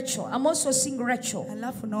is Rachel? I'm also seeing Rachel.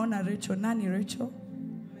 Alafu naona Rachel. Nani Rachel?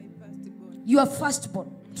 My firstborn. You are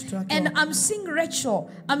firstborn. And I'm seeing Rachel.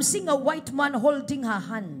 I'm seeing a white man holding her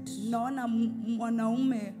hand. Naona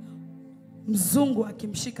mwanaume mzungu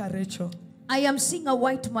akimshika Rachel. I am seeing a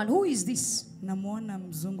white man. Who is this? Namuona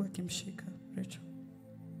mzungu akimshika Rachel.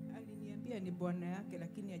 Aliniambia ni bwana yake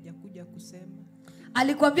lakini hajakuja kusema.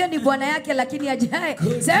 Alikwambia ni bwana yake lakini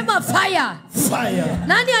sema fire. Fire.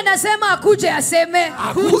 Nani anasema akuje aseme?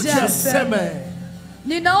 Akuje aseme.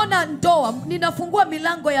 Ninaona ndoa, ninafungua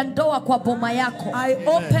milango ya ndoa kwa boma yako. I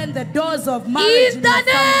open the doors of marriage in the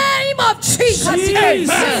name of Jesus. Amen.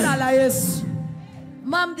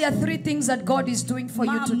 Mom, there are 3 things that God is doing for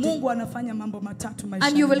you today. Mungu anafanya mambo matatu maishani.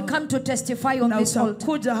 And you will come to testify on this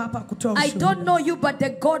altar. Hapa kutoa I don't know you, but the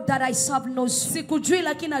God that I serve knows you. Sikujui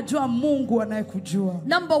lakini najua Mungu anayekujua.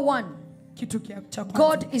 Number 1, kitu cha kwanza,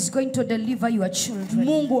 God is going to deliver your children.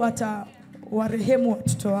 Mungu atawarehemu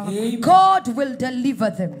watoto wako. God will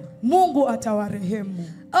deliver them. Mungu atawarehemu.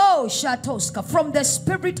 Oh, Shatoska, from the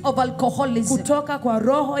spirit of alcoholism. Kutoka kwa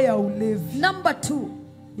roho ya ulevi. Number 2,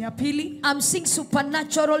 ya pili, I'm seeing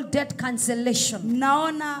supernatural debt cancellation.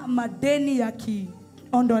 Naona madeni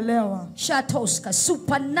yakiondolewa. Shatoska,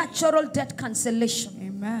 supernatural debt cancellation.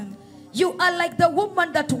 Amen. You are like the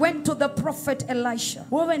woman that went to the prophet Elisha.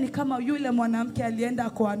 Wewe ni kama yule mwanamke alienda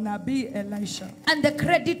kwa nabii Elisha. And the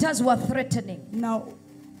creditors were threatening. Na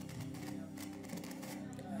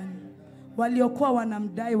waliokuwa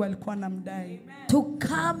wanamdai walikuwa wanamdai to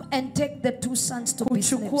come and take the 2 sons to be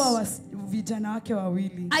slaves. Vijana wake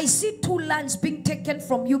wawili. I see 2 lands being taken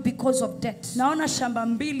from you because of debt. Naona shamba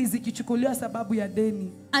 2 zikichukuliwa sababu ya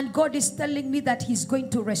deni. And God is telling me that he's going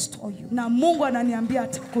to restore you. Na Mungu ananiambia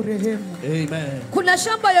atakurehemu. Amen. Kuna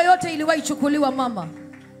shamba yoyote iliwahi chukuliwa mama?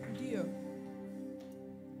 Ndio.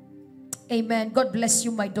 Amen. God bless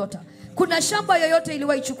you my daughter. Kuna shamba yoyote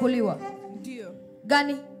iliwahi chukuliwa? Ndio.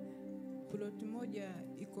 Gani? Plot moja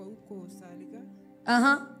iko huko Saliga.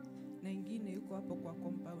 Aha. Na ingine yuko hapo kwa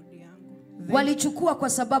compound yangu. Walichukua kwa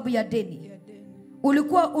sababu ya deni. Ya deni.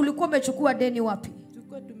 Ulikuwa umechukua deni wapi?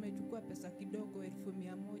 Tulikuwa tumechukua pesa kidogo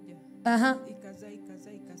 1,100. Aha. Ikazaa.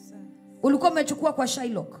 Ulikuwa umechukua kwa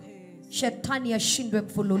Shylock. Shetani ashindwe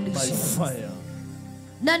mfululizo. By fire.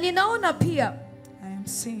 Na ninaona pia I am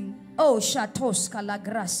seeing. Oh, Shatoska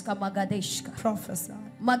Lagraska Magadeshka. Prophesy.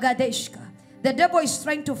 Magadeshka. The devil is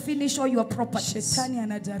trying to finish all your properties. Shetani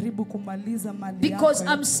anajaribu kumaliza mali yako. Because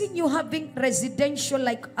I'm seeing you having residential,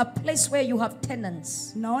 like a place where you have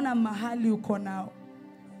tenants. Naona mahali uko na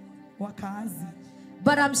wakaazi.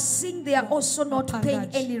 But I'm seeing they are also not paying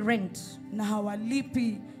any rent. Na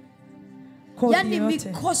hawalipi kodi Yani yote.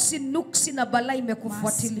 mikosi nuksi na balaa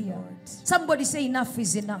imekufuatilia. Somebody say enough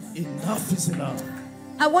is enough. Enough is enough.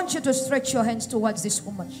 I want you to stretch your hands towards this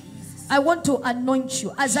woman. I want to anoint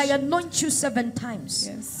you. As I anoint you 7 times,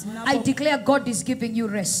 yes. I declare God is giving you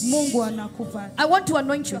rest. Mungu anakupa. I want to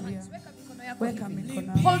anoint you. Weka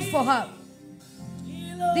mikono. Hold for her.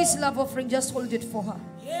 This love offering, just hold it for her.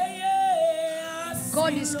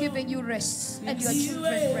 God is giving you rest and your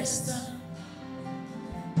children rest.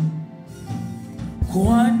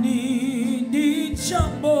 Kwani ni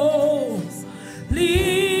jambo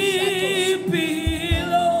lipi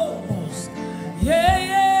hilo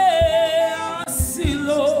yeye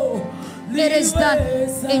asilo liweza. It is done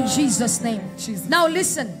in Jesus' name. Now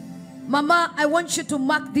listen, Mama, I want you to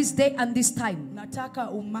mark this day and this time. Nataka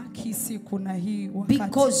umaki siku na hii wakati.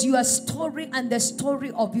 Because your story and the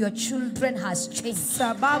story of your children has changed.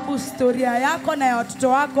 Sababu storia yako na ya watoto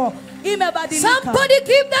wako imebadilika. Somebody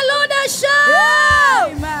give the Lord a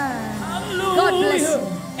shout. Amen. God bless you.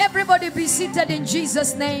 Everybody be seated in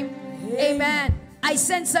Jesus' name. Amen. I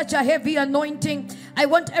sense such a heavy anointing. I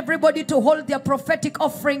want everybody to hold their prophetic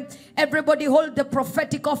offering. Everybody hold the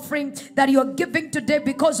prophetic offering that you're giving today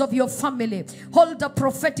because of your family. Hold the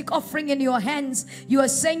prophetic offering in your hands. You are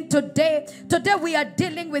saying today we are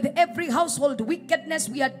dealing with every household wickedness.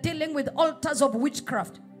 We are dealing with altars of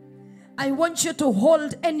witchcraft. I want you to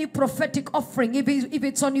hold any prophetic offering. If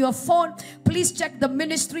it's on your phone, please check the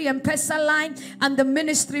ministry MPESA line and the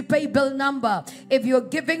ministry pay bill number. If you're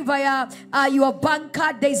giving via your bank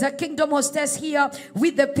card, there's a Kingdom Hostess here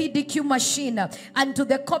with the PDQ machine. And to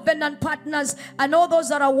the covenant partners and all those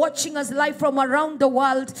that are watching us live from around the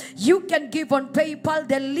world, you can give on PayPal.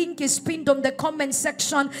 The link is pinned on the comment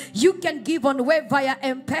section. You can give on web via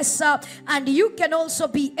MPESA, and you can also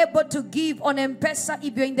be able to give on MPESA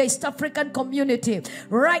if you're in the East African community.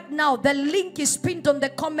 Right now, the link is pinned on the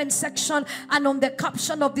comment section and on the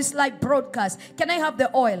caption of this live broadcast. Can I have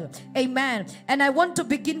the oil? Amen. And I want to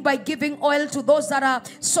begin by giving oil to those that are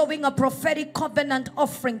sowing a prophetic covenant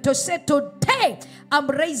offering, to say, today I'm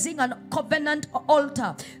raising a covenant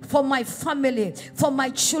altar for my family, for my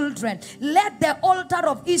children. Let the altar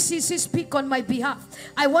of ECC speak on my behalf.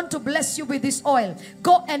 I want to bless you with this oil.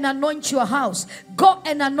 Go and anoint your house. Go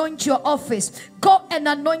and anoint your office. Go and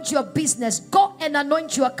anoint your business. Go and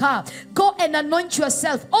anoint your car. Go and anoint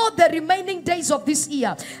yourself. All the remaining days of this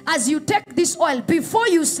year, as you take this oil, before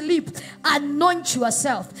you sleep, anoint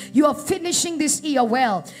yourself. You are finishing this year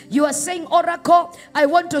well. You are saying, Oracle, I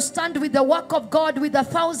want to stand with the work of God with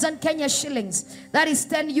 1,000 Kenya shillings. That is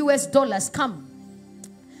 $10 US. Come.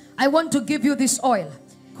 I want to give you this oil.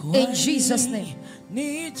 In Jesus' name.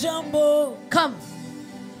 Come.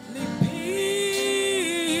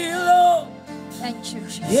 Thank you,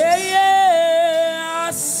 Jesus.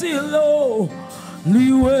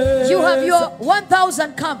 You have your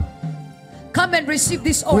 1,000. Come. Come and receive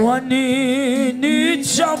this oil. Oh.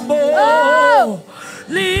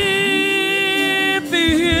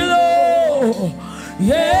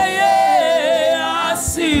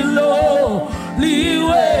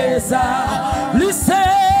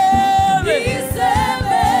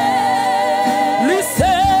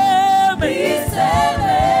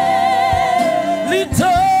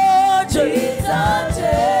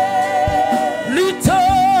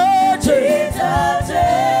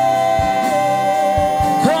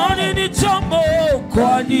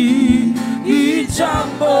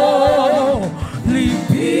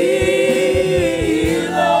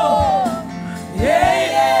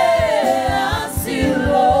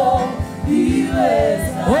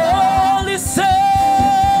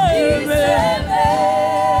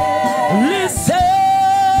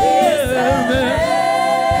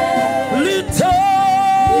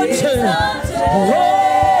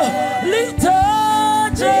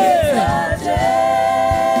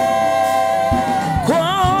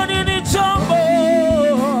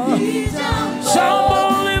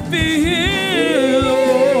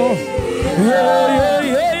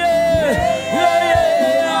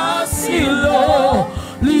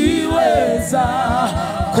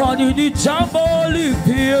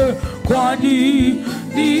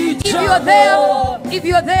 If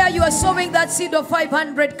you're there, you are sowing that seed of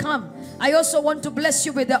 500, come. I also want to bless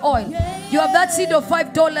you with the oil. You have that seed of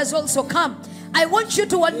 $5 also, come. I want you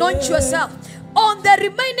to anoint yourself. On the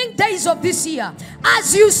remaining days of this year,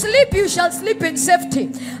 as you sleep, you shall sleep in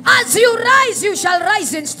safety. As you rise, you shall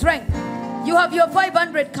rise in strength. You have your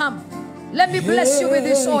 500, come. Let me bless you with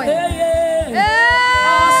this oil.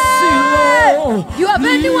 You have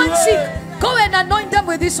anyone sick, go and anoint them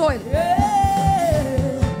with this oil.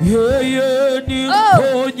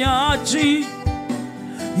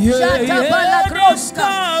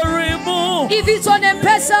 If it's on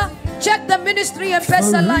MPESA, check the ministry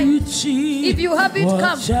MPESA line. If you have it,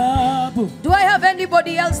 come. Do I have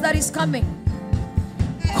anybody else that is coming?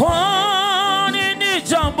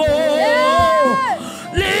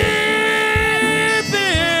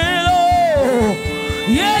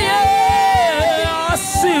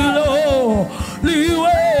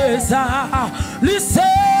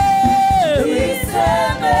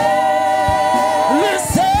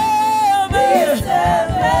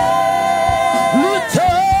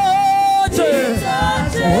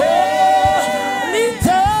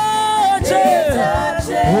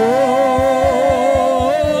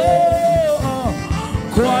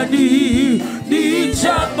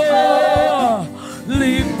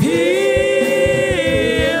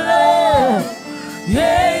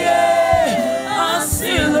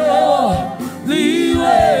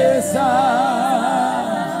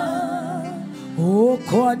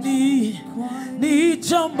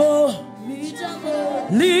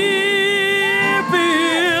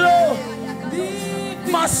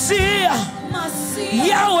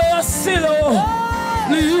 Yahweh asilo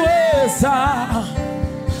liweza,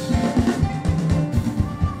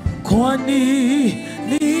 kwani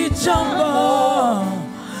ni jambo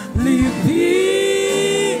lipilo.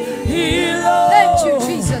 Thank you,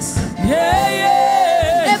 Jesus.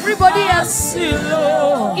 Everybody else,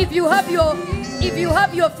 if if you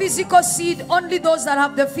have your physical seed, only those that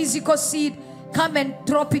have the physical seed, come and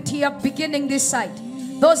drop it here, beginning this side.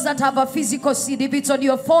 Those that have a physical seed, if it's on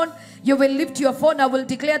your phone, you will lift your phone. I will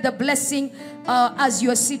declare the blessing as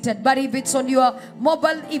you are seated. But if it's on your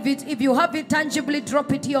mobile, if you have it tangibly,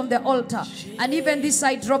 drop it here on the altar. And even this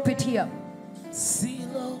side, drop it here.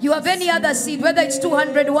 You have any other seed, whether it's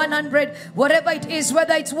 200, 100, whatever it is,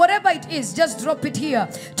 whatever it is, just drop it here.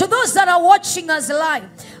 To those that are watching us live,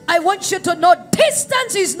 I want you to know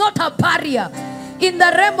distance is not a barrier in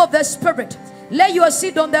the realm of the spirit. Lay your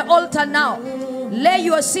seed on the altar now. Lay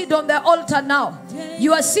your seed on the altar now.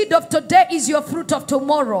 Your seed of today is your fruit of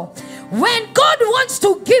tomorrow. When God wants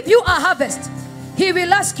to give you a harvest, He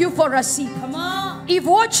will ask you for a seed. If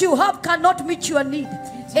what you have cannot meet your need,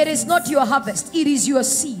 it is not your harvest, it is your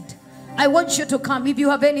seed. I want you to come. If you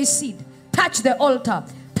have any seed, touch the altar.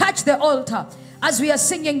 Touch the altar as we are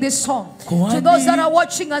singing this song. To those that are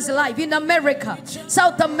watching us live in America,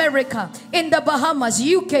 South America, in the Bahamas,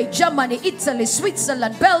 UK, Germany, Italy,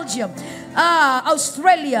 Switzerland, Belgium,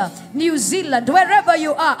 Australia, New Zealand, wherever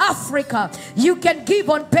you are, Africa, you can give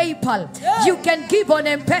on PayPal, you can give on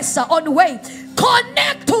MPESA, on Wave.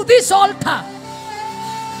 Connect to this altar.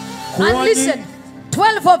 And listen,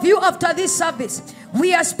 12 of you after this service,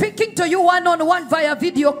 we are speaking to you one-on-one via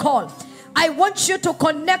video call. I want you to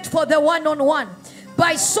connect for the one-on-one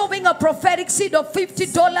by sowing a prophetic seed of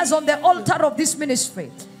 $50 on the altar of this ministry.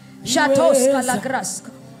 Shatoska la graska.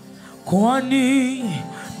 Kwani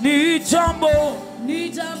ni jambo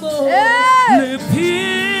lepilo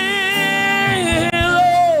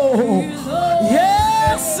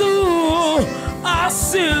Yesu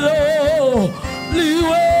asilo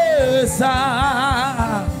liweza.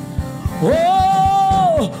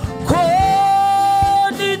 Oh,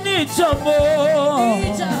 kwani ni jambo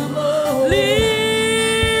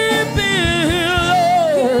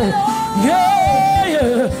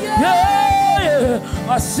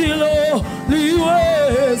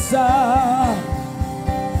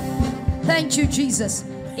Thank you, Jesus.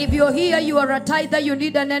 If you're here, you are a tither, you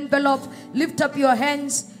need an envelope, lift up your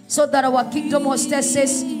hands so that our kingdom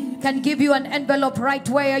hostesses can give you an envelope right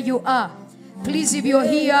where you are. Please, if you're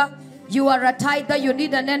here, you are a tither, you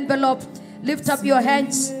need an envelope, lift up your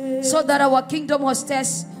hands so that our kingdom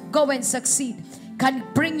hostess, Go and Succeed, can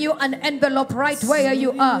bring you an envelope right where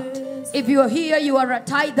you are. If you're here, you are a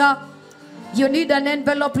tither, you need an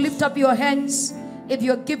envelope, lift up your hands. If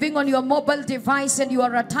you're giving on your mobile device and you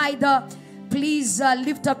are a tither, please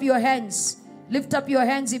lift up your hands. Lift up your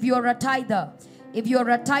hands if you're a tither. If you're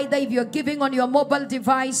a tither, if you're giving on your mobile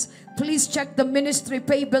device, please check the ministry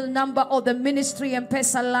pay bill number or the ministry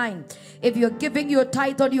MPESA line. If you're giving your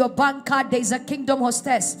tithe on your bank card, there is a kingdom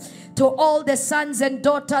hostess. To all the sons and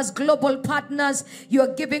daughters, global partners,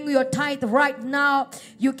 you're giving your tithe right now.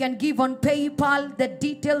 You can give on PayPal. The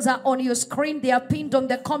details are on your screen. They are pinned on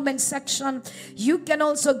the comment section. You can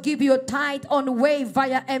also give your tithe on Wave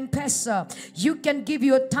via MPESA. You can give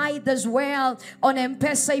your tithe as well on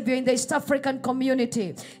MPESA if you're in the East African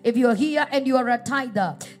community. If you're here and you are a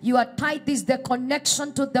tither, your tithe is the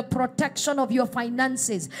connection to the protection of your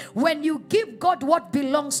finances. When you give God what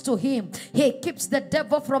belongs to Him, He keeps the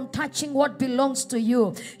devil from touching what belongs to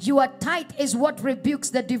you. Your tithe is what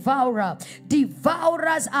rebukes the devourer.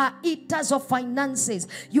 Devourers are eaters of finances.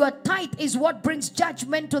 Your tithe is what brings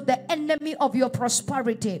judgment to the enemy of your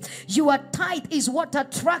prosperity. Your tithe is what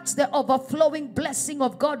attracts the overflowing blessing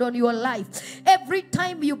of God on your life. Every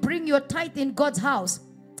time you bring your tithe in God's house,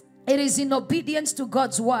 it is in obedience to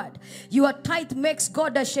God's word. Your tithe makes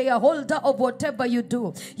God a shareholder of whatever you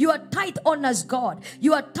do. Your tithe honors God.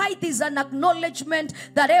 Your tithe is an acknowledgement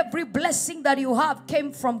that every blessing that you have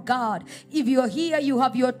came from God. If you're here, you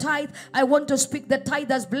have your tithe. I want to speak the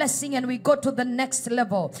tither's blessing and we go to the next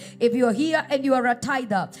level. If you're here and you are a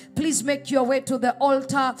tither, please make your way to the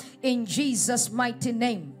altar in Jesus' mighty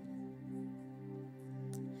name.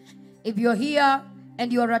 If you're here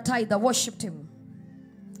and you are a tither, worship Him.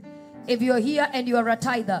 If you're here and you are a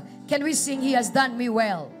tither, can we sing He has done me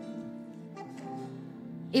well?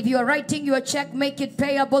 If you are writing your check, make it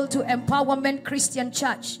payable to Empowerment Christian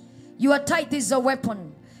Church. Your tithe is a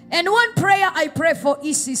weapon. And one prayer I pray for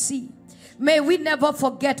ECC. May we never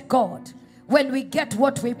forget God when we get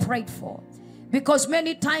what we prayed for. Because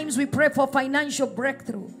many times we pray for financial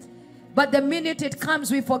breakthrough, but the minute it comes,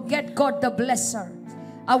 we forget God the blesser.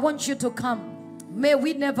 I want you to come. May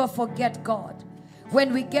we never forget God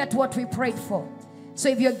when we get what we prayed for. So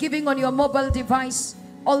if you're giving on your mobile device,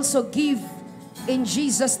 also give in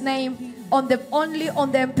Jesus' name only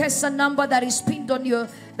on the MPESA number that is pinned on your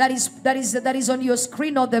that is on your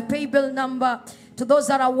screen, or the pay bill number. To those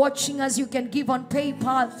that are watching us, you can give on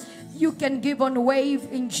PayPal. You can give on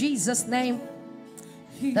Wave in Jesus' name.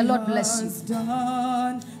 The Lord bless you.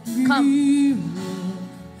 Come.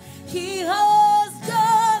 He has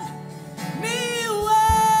done me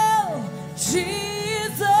well,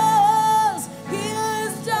 Jesus. He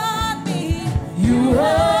has done me. You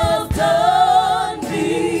have done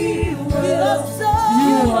me well.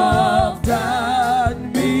 You have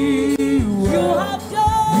done me well. You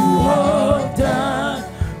have done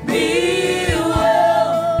me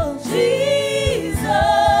well, Jesus.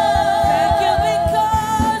 Thank you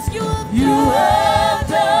because you have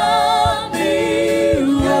done me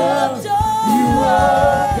well. You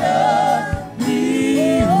have done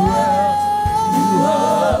me well. You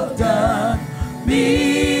have done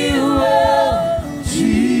me well,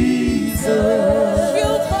 Jesus.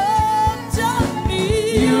 You have done me.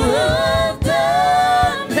 You have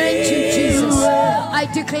done me Thank you, Jesus. well.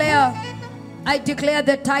 I declare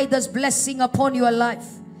the tither's blessing upon your life.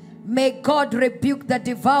 May God rebuke the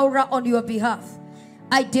devourer on your behalf.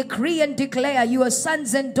 I decree and declare your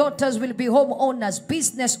sons and daughters will be homeowners,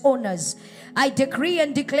 business owners. I decree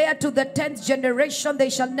and declare to the 10th generation they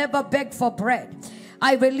shall never beg for bread.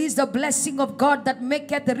 I release the blessing of God that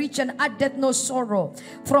maketh rich and addeth no sorrow.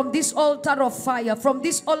 From this altar of fire, from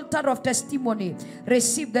this altar of testimony,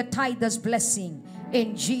 receive the tither's blessing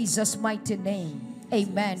in Jesus' mighty name.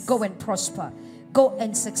 Amen. Go and prosper. Go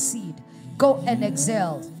and succeed. Go and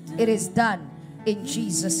excel. It is done in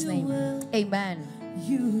Jesus' name. Amen.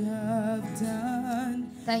 You have done.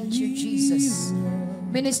 Thank you, Jesus.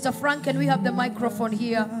 Minister Frank, can we have the microphone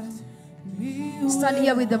here? Stand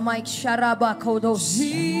here with the mic. Sharaba Kodos.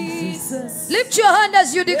 Jesus. Lift your hand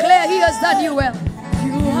as you declare He has done you well.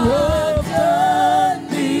 You have done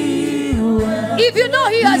me well. If you know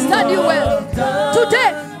He has done you well,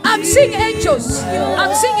 today I'm seeing angels.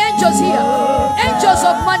 I'm seeing angels here. Angels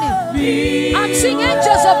of money. I'm seeing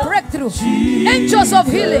angels of breakthrough. Angels of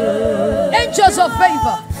healing. Angels of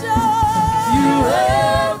favor. You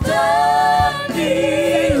have done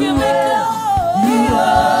me well. You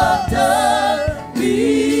have done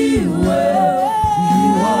me well. You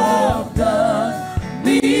have done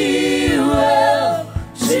me well,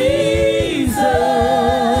 Jesus.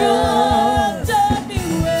 You have done me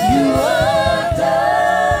well. You have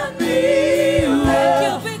done me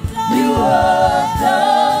well. You have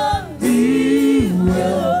done me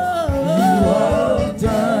well. You have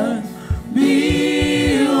done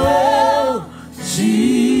me well,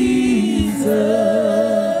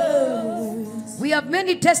 Jesus. We have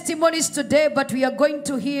many testimonies today, but we are going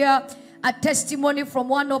to hear a testimony from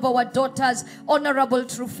one of our daughters, Honorable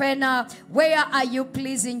Trufena. Where are you,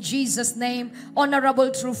 please, in Jesus' name?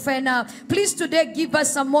 Honorable Trufena, please today give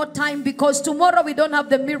us some more time, because tomorrow we don't have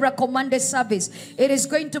the Miracle Monday service. It is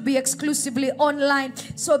going to be exclusively online.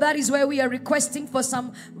 So that is where we are requesting for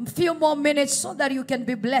some few more minutes so that you can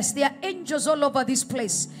be blessed. There are angels all over this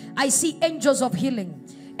place. I see angels of healing,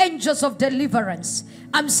 angels of deliverance.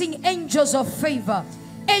 I'm seeing angels of favor,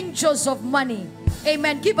 angels of money.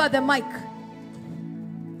 Amen. Give her the mic.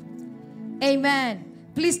 Amen.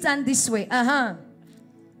 Please stand this way.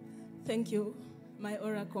 Thank you, my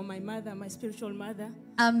oracle, my mother, my spiritual mother.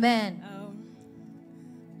 Amen.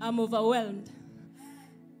 I'm overwhelmed.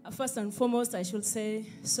 First and foremost, I should say,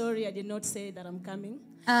 sorry I did not say that I'm coming.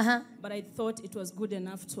 But I thought it was good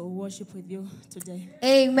enough to worship with you today.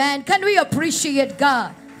 Amen. Can we appreciate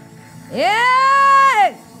God?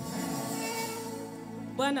 Yeah.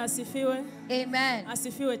 Bwana asifiwe. Amen.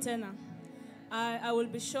 Asifiwe tena. I will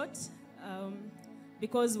be short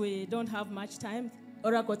because we don't have much time.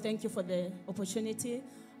 Oracle, thank you for the opportunity.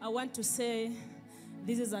 I want to say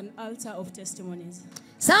this is an altar of testimonies.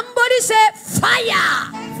 Somebody say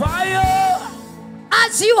fire. Fire.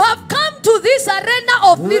 As you have come to this arena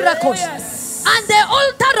of miracles, and the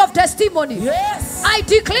altar of testimony, I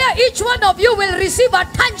declare each one of you will receive a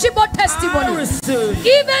tangible testimony.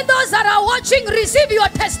 Even those that are watching, receive your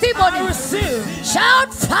testimony.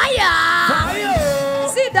 Shout fire. Fire.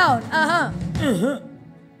 Sit down.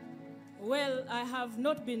 Well, I have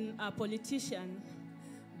not been a politician,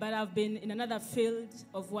 but I've been in another field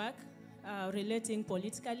of work relating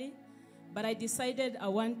politically. But I decided I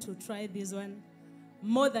want to try this one.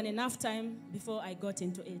 More than enough time before I got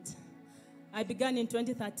into it. I began in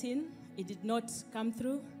 2013. It did not come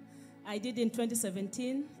through. I did in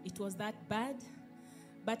 2017. It was that bad.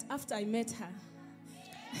 But after I met her.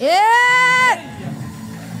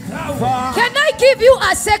 Can I give you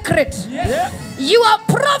a secret? Your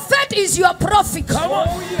prophet is your profit.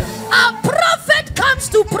 A prophet comes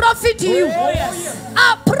to profit you.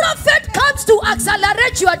 A prophet comes to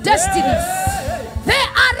accelerate your destiny. The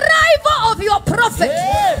arrival of your prophet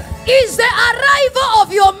is the arrival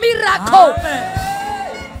of your miracle. Amen.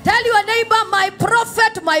 Tell your neighbor, my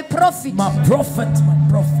prophet, my prophet. My prophet, my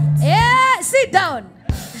prophet. Yeah, sit down.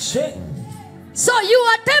 Shake. So you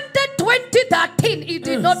attempted 2013, it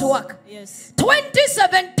did not work. Yes.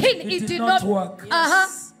 2017, it did not work.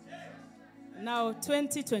 Yes. Now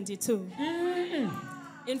 2022.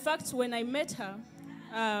 In fact, when I met her,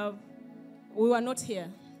 we were not here.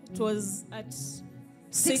 It was at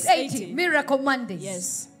 680 Miracle Mondays.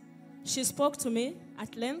 Yes. She spoke to me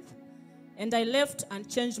at length, and I left and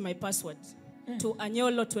changed my password to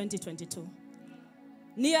Anyolo 2022.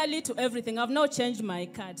 Nearly to everything. I've now changed my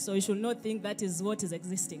card, so you should not think that is what is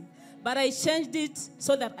existing. But I changed it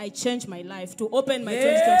so that I changed my life to open my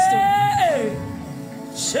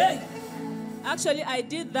 2022. Shake. Actually, I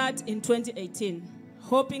did that in 2018,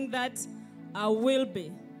 hoping that I will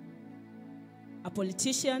be a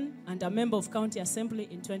politician and a member of county assembly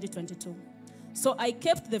in 2022. So I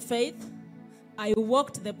kept the faith, I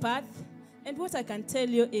walked the path, and what I can tell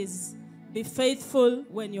you is be faithful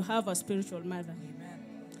when you have a spiritual mother.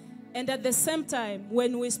 And at the same time,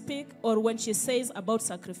 when we speak or when she says about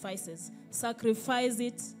sacrifices, sacrifice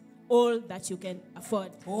it all that you can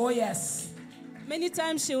afford. Oh, yes. Many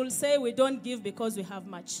times she will say we don't give because we have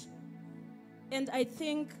much. And I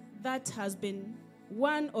think that has been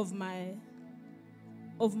one of my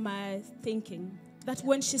thinking, that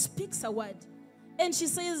when she speaks a word and she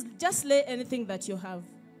says just lay anything that you have,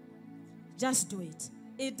 just do it.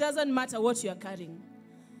 It doesn't matter what you are carrying.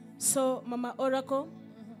 So Mama Oracle,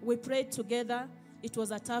 we prayed together. It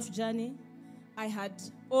was a tough journey. I had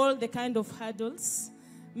all the kind of hurdles.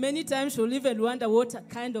 Many times she'll even wonder what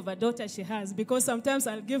kind of a daughter she has, because sometimes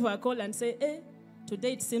I'll give her a call and say, hey,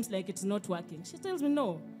 today it seems like it's not working. She tells me,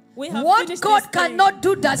 no. We have what God cannot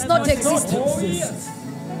do does not exist. Oh, yes.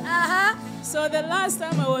 So the last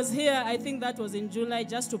time I was here, I think that was in July,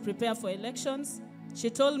 just to prepare for elections. She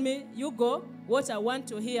told me, you go. What I want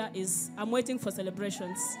to hear is, I'm waiting for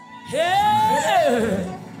celebrations.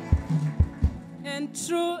 Yeah. And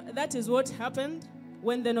true, that is what happened.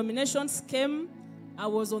 When the nominations came, I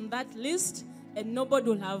was on that list, and nobody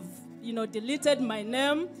will have, deleted my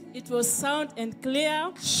name. It was sound and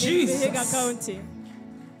clear Jesus. in Vihiga County.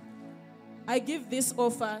 I give this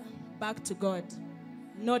offer back to God,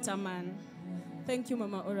 not a man. Thank you,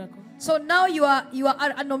 Mama Oracle. So now you are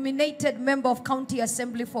a nominated member of County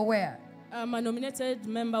Assembly for where? I'm a nominated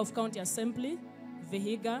member of County Assembly,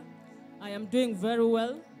 Vihiga. I am doing very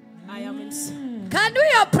well. I am in... Can we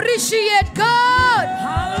appreciate God?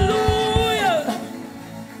 Hallelujah.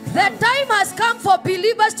 The time has come for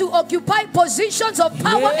believers to occupy positions of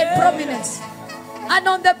power and prominence. And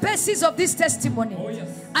on the basis of this testimony,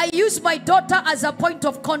 I use my daughter as a point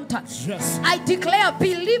of contact. Yes. I declare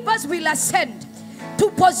believers will ascend to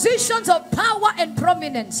positions of power and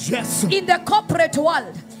prominence in the corporate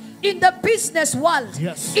world, in the business world,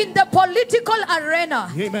 in the political arena.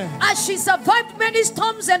 Amen. As she survived many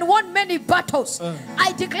storms and won many battles,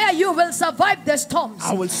 I declare you will survive the storms.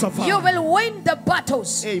 I will survive. You will win the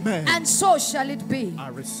battles. Amen. And so shall it be. I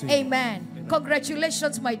receive. Amen.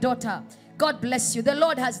 Congratulations, my daughter. God bless you. The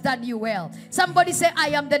Lord has done you well. Somebody say, I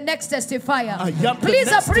am the next testifier. I am Please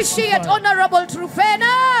the next appreciate testifier. Honorable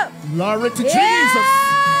Trufena. Glory to Jesus.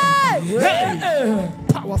 Hey.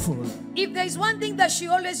 Powerful. If there is one thing that she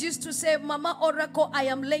always used to say, Mama Oracle, I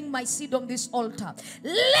am laying my seed on this altar.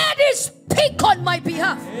 Let it speak on my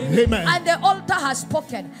behalf. Amen. And the altar has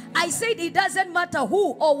spoken. I said it doesn't matter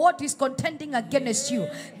who or what is contending against you.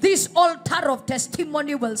 This altar of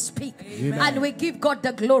testimony will speak. Amen. And we give God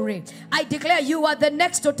the glory. I declare you are the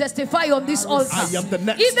next to testify on this altar. I am the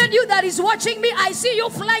next. Even you that is watching me, I see you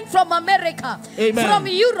flying from America, Amen. from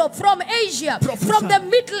Europe, from Asia, Prophesy. from the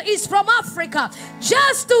Middle East, from Africa,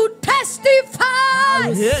 just to testify.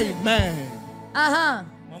 Amen.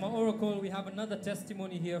 Mama Oracle, we have another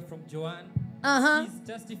testimony here from Joanne. She's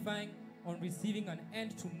testifying on receiving an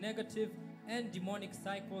end to negative and demonic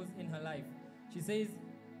cycles in her life. She says,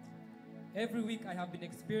 every week I have been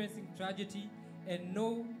experiencing tragedy, and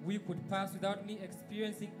no week would pass without me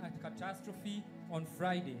experiencing a catastrophe on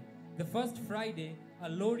Friday. The first Friday, a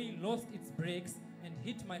lorry lost its brakes and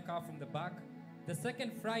hit my car from the back. The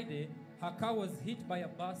second Friday, her car was hit by a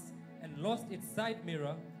bus and lost its side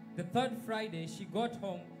mirror. The third Friday, she got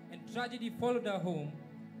home and tragedy followed her home.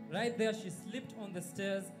 Right there, she slipped on the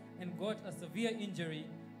stairs and got a severe injury.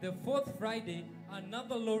 The fourth Friday,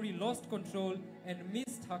 another lorry lost control and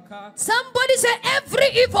missed her car. Somebody say every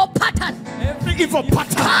evil pattern. Every evil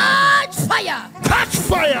pattern. Catch fire. Catch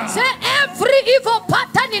fire. Say every evil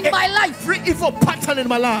pattern in my life. Every evil pattern in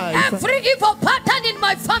my life. Every evil pattern in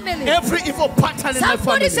my family. Every evil pattern in my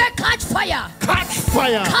family. Somebody say, catch fire. Catch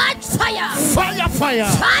fire. Catch fire. Fire, fire.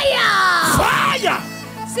 Fire.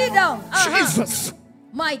 Fire. Sit down. Jesus.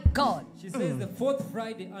 My God. She says the fourth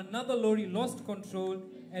Friday, another lorry lost control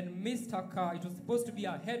and missed her car. It was supposed to be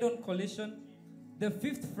a head-on collision. The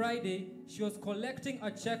fifth Friday, she was collecting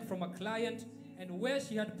a check from a client, and where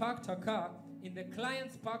she had parked her car, in the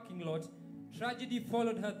client's parking lot, tragedy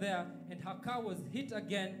followed her there, and her car was hit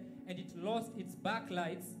again, and it lost its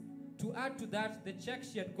backlights. To add to that, the check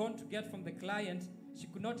she had gone to get from the client, she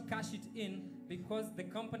could not cash it in because the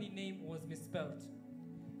company name was misspelled.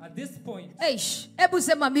 At this point,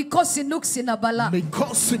 mikosi nuksi na bala.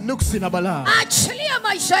 Mikosi nuksi na bala. Achilia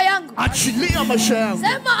maisha yangu. Achilia maisha yangu.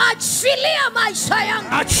 Sema achilia maisha yangu.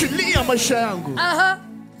 Achilia maisha yangu.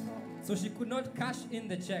 So she could not cash in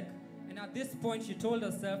the check. And at this point, she told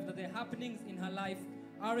herself that the happenings in her life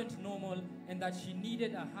aren't normal and that she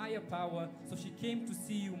needed a higher power. So she came to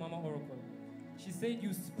see you, Mama Oracle. She said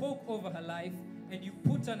you spoke over her life and you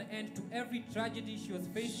put an end to every tragedy she was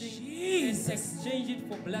facing and exchanged it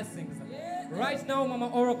for blessings. Right now, Mama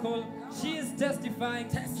Oracle, she is testifying.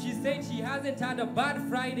 She said she hasn't had a bad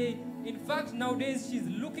Friday. In fact, nowadays, she's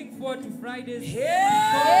looking forward to Fridays.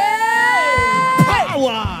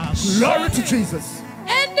 Power! Glory to Jesus.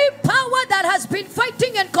 Any power that has been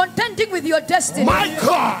fighting and contending with your destiny, my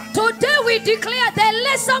God, today we declare the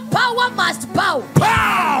lesser power must bow.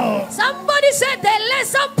 Bow! Somebody said the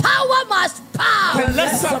lesser power must bow. The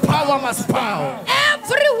lesser power must bow.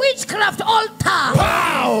 Every witchcraft altar,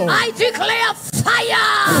 bow! I declare fire!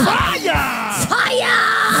 Fire! Fire!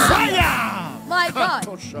 Fire! My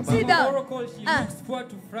God. Sit down. Oracle, she looks forward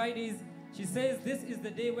to Fridays. She says this is the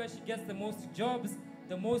day where she gets the most jobs,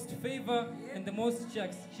 the most favor, and the most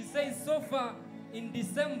checks. She says so far in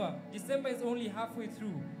December is only halfway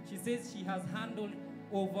through. She says she has handled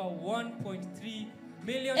over 1.3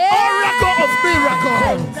 million. Oracle of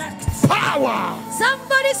miracles. Power.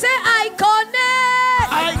 Somebody say, I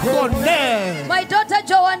connect. I connect. My daughter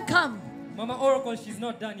Joanne, come. Mama Oracle, she's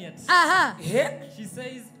not done yet. She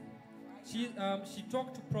says she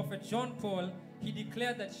talked to Prophet John Paul. He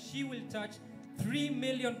declared that she will touch 3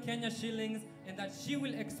 million Kenya shillings and that she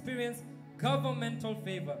will experience governmental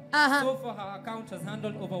favor. So far, her account has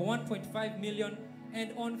handled over 1.5 million.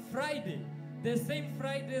 And on Friday, the same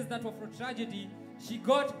Fridays that were for tragedy, she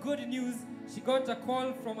got good news. She got a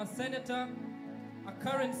call from a senator, a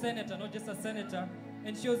current senator, not just a senator,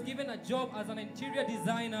 and she was given a job as an interior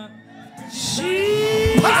designer.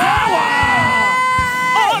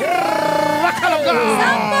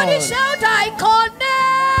 Somebody shout, I connect.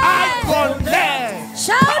 I connect.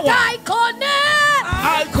 Shout, I connect.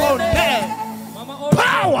 I connect. Mama Oracle,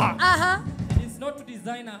 power. It's not to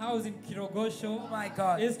design a house in Kirogosho. Oh my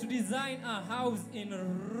God. It's to design a house in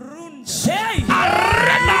Runda.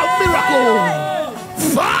 Arena of miracle.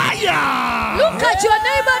 Fire. Look at your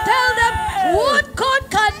neighbor, tell them what God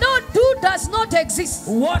cannot do does not exist.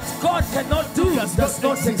 What God cannot do does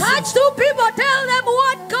not exist. Touch two people, tell them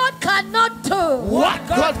what God cannot do. What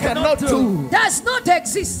God cannot do does not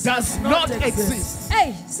exist. Does not exist.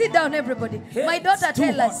 Hey, sit down, everybody. My daughter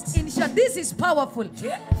tells us, in short, this is powerful.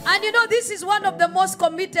 And you know, this is one of the most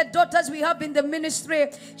committed daughters we have in the ministry.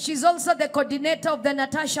 She's also the coordinator of the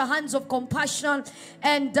Natasha Hands of Compassion.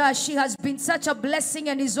 And she has been such a blessing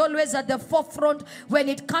and is always at the forefront when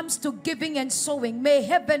it comes to giving and sowing. May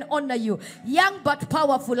heaven honor you. Young but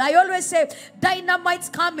powerful. I always say, dynamites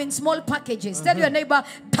come in small packages. Tell your neighbor,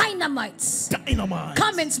 dynamites. Dynamite.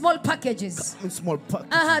 Come in small packages. Come in small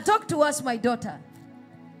packages. Talk to us, my daughter.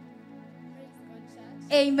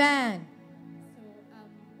 Amen. So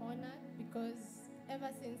I'm honored because ever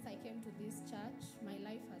since I came to this church, my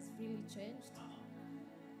life has really changed.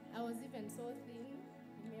 I was even so thin.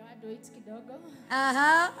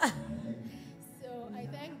 So I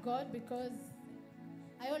thank God because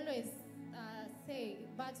I always say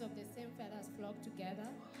birds of the same feathers flock together.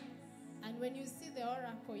 And when you see the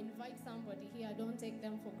oracle invite somebody here, don't take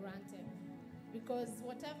them for granted. Because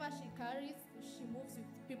whatever she carries, she moves with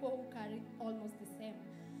people who carry almost the same.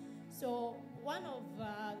 So one of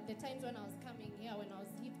the times when I was coming here, when I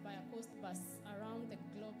was hit by a post bus around the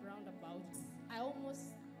globe roundabout, I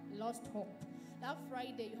almost lost hope. That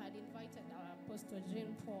Friday, you had invited our Apostle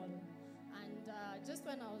Jean Paul. And just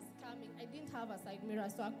when I was coming, I didn't have a side mirror,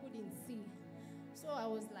 so I couldn't see. So I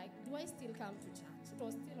was like, do I still come to church? It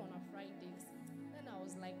was still on a Friday. Then I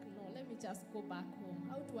was like, no, let me just go back home.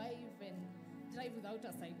 How do I even drive without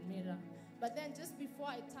a side mirror? But then just before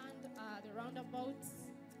I turned the roundabout,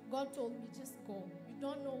 God told me, just go. You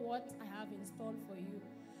don't know what I have in store for you.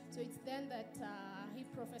 So So it's then that he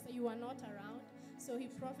prophesied, you were not around, so he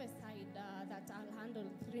prophesied that I'll handle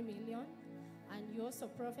 3 million. And you also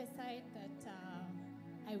prophesied that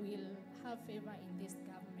I will have favor in this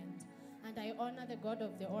government. And I honor the God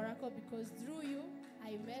of the oracle because through you,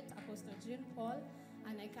 I met Apostle Jean Paul,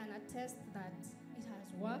 and I can attest that it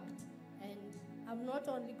has worked. And I'm not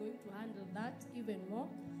only going to handle that even more,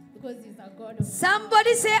 because he's a God of...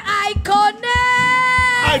 Somebody say, I connect.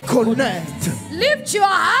 I connect. Lift your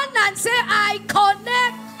hand and say, I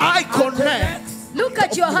connect. I connect. Look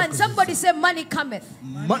at your hand. Somebody say, money cometh.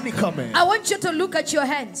 Money cometh. I want you to look at your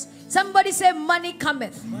hands. Somebody say, money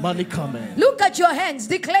cometh. Money cometh. Look at your hands.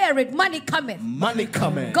 Declare it. Money cometh. Money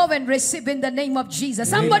cometh. Go and receive in the name of Jesus.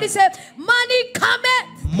 Somebody say, money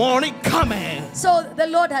cometh. Money cometh. So the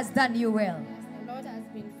Lord has done you well. Yes, the Lord has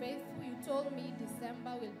been faithful. You told me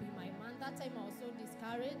December will be my month. That time I was so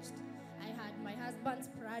discouraged. I had my husband's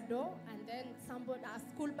Prado, and then a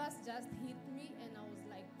school bus just hit me, and I was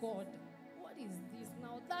like, God, what is this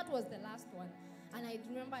now? That was the last one. And I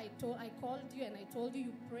remember I called you and I told you,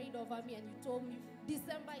 you prayed over me and you told me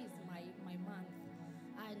December is my month.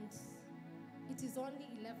 And it is only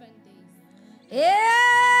 11 days.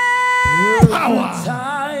 Yeah. Power.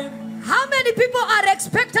 Time. How many people are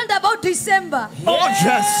expectant about December? Oh,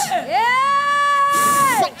 yes.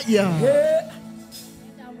 Yeah. Yeah.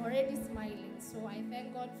 And I'm already smiling. So I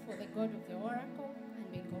thank God for the God of the oracle,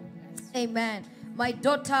 and may God bless you. Amen. My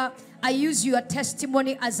daughter, I use your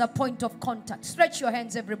testimony as a point of contact. Stretch your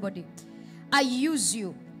hands, everybody. I use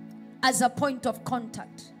you as a point of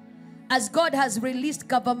contact. As God has released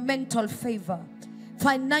governmental favor,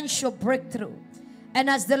 financial breakthrough, and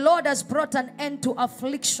as the Lord has brought an end to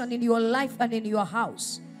affliction in your life and in your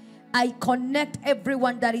house, I connect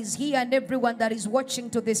everyone that is here and everyone that is watching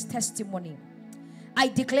to this testimony. I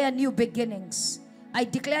declare new beginnings. I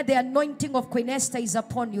declare the anointing of Queen Esther is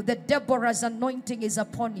upon you. The Deborah's anointing is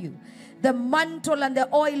upon you. The mantle and the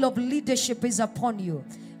oil of leadership is upon you.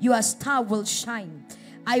 Your star will shine.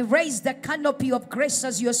 I raise the canopy of grace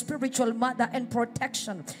as your spiritual mother and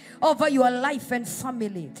protection over your life and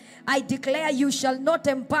family. I declare you shall not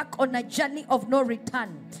embark on a journey of no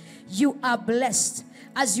return. You are blessed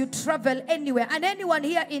as you travel anywhere, and anyone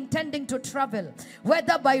here intending to travel,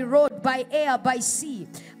 whether by road, by air, by sea,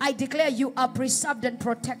 I declare you are preserved and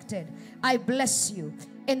protected. I bless you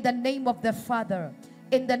in the name of the Father,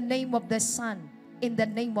 in the name of the Son, in the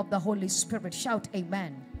name of the Holy Spirit. Shout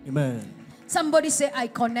amen. Amen. Somebody say, I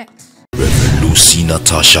connect.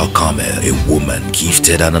 Natasha Kamel, a woman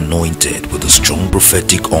gifted and anointed with a strong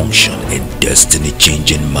prophetic unction and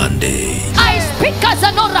destiny-changing mandate. I speak as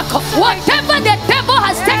an oracle. Whatever the devil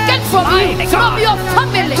has taken from you, from your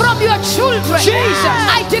family, from your children, Jesus,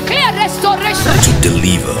 I declare restoration. To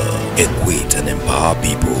deliver, equip, and empower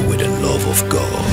people with the love of God.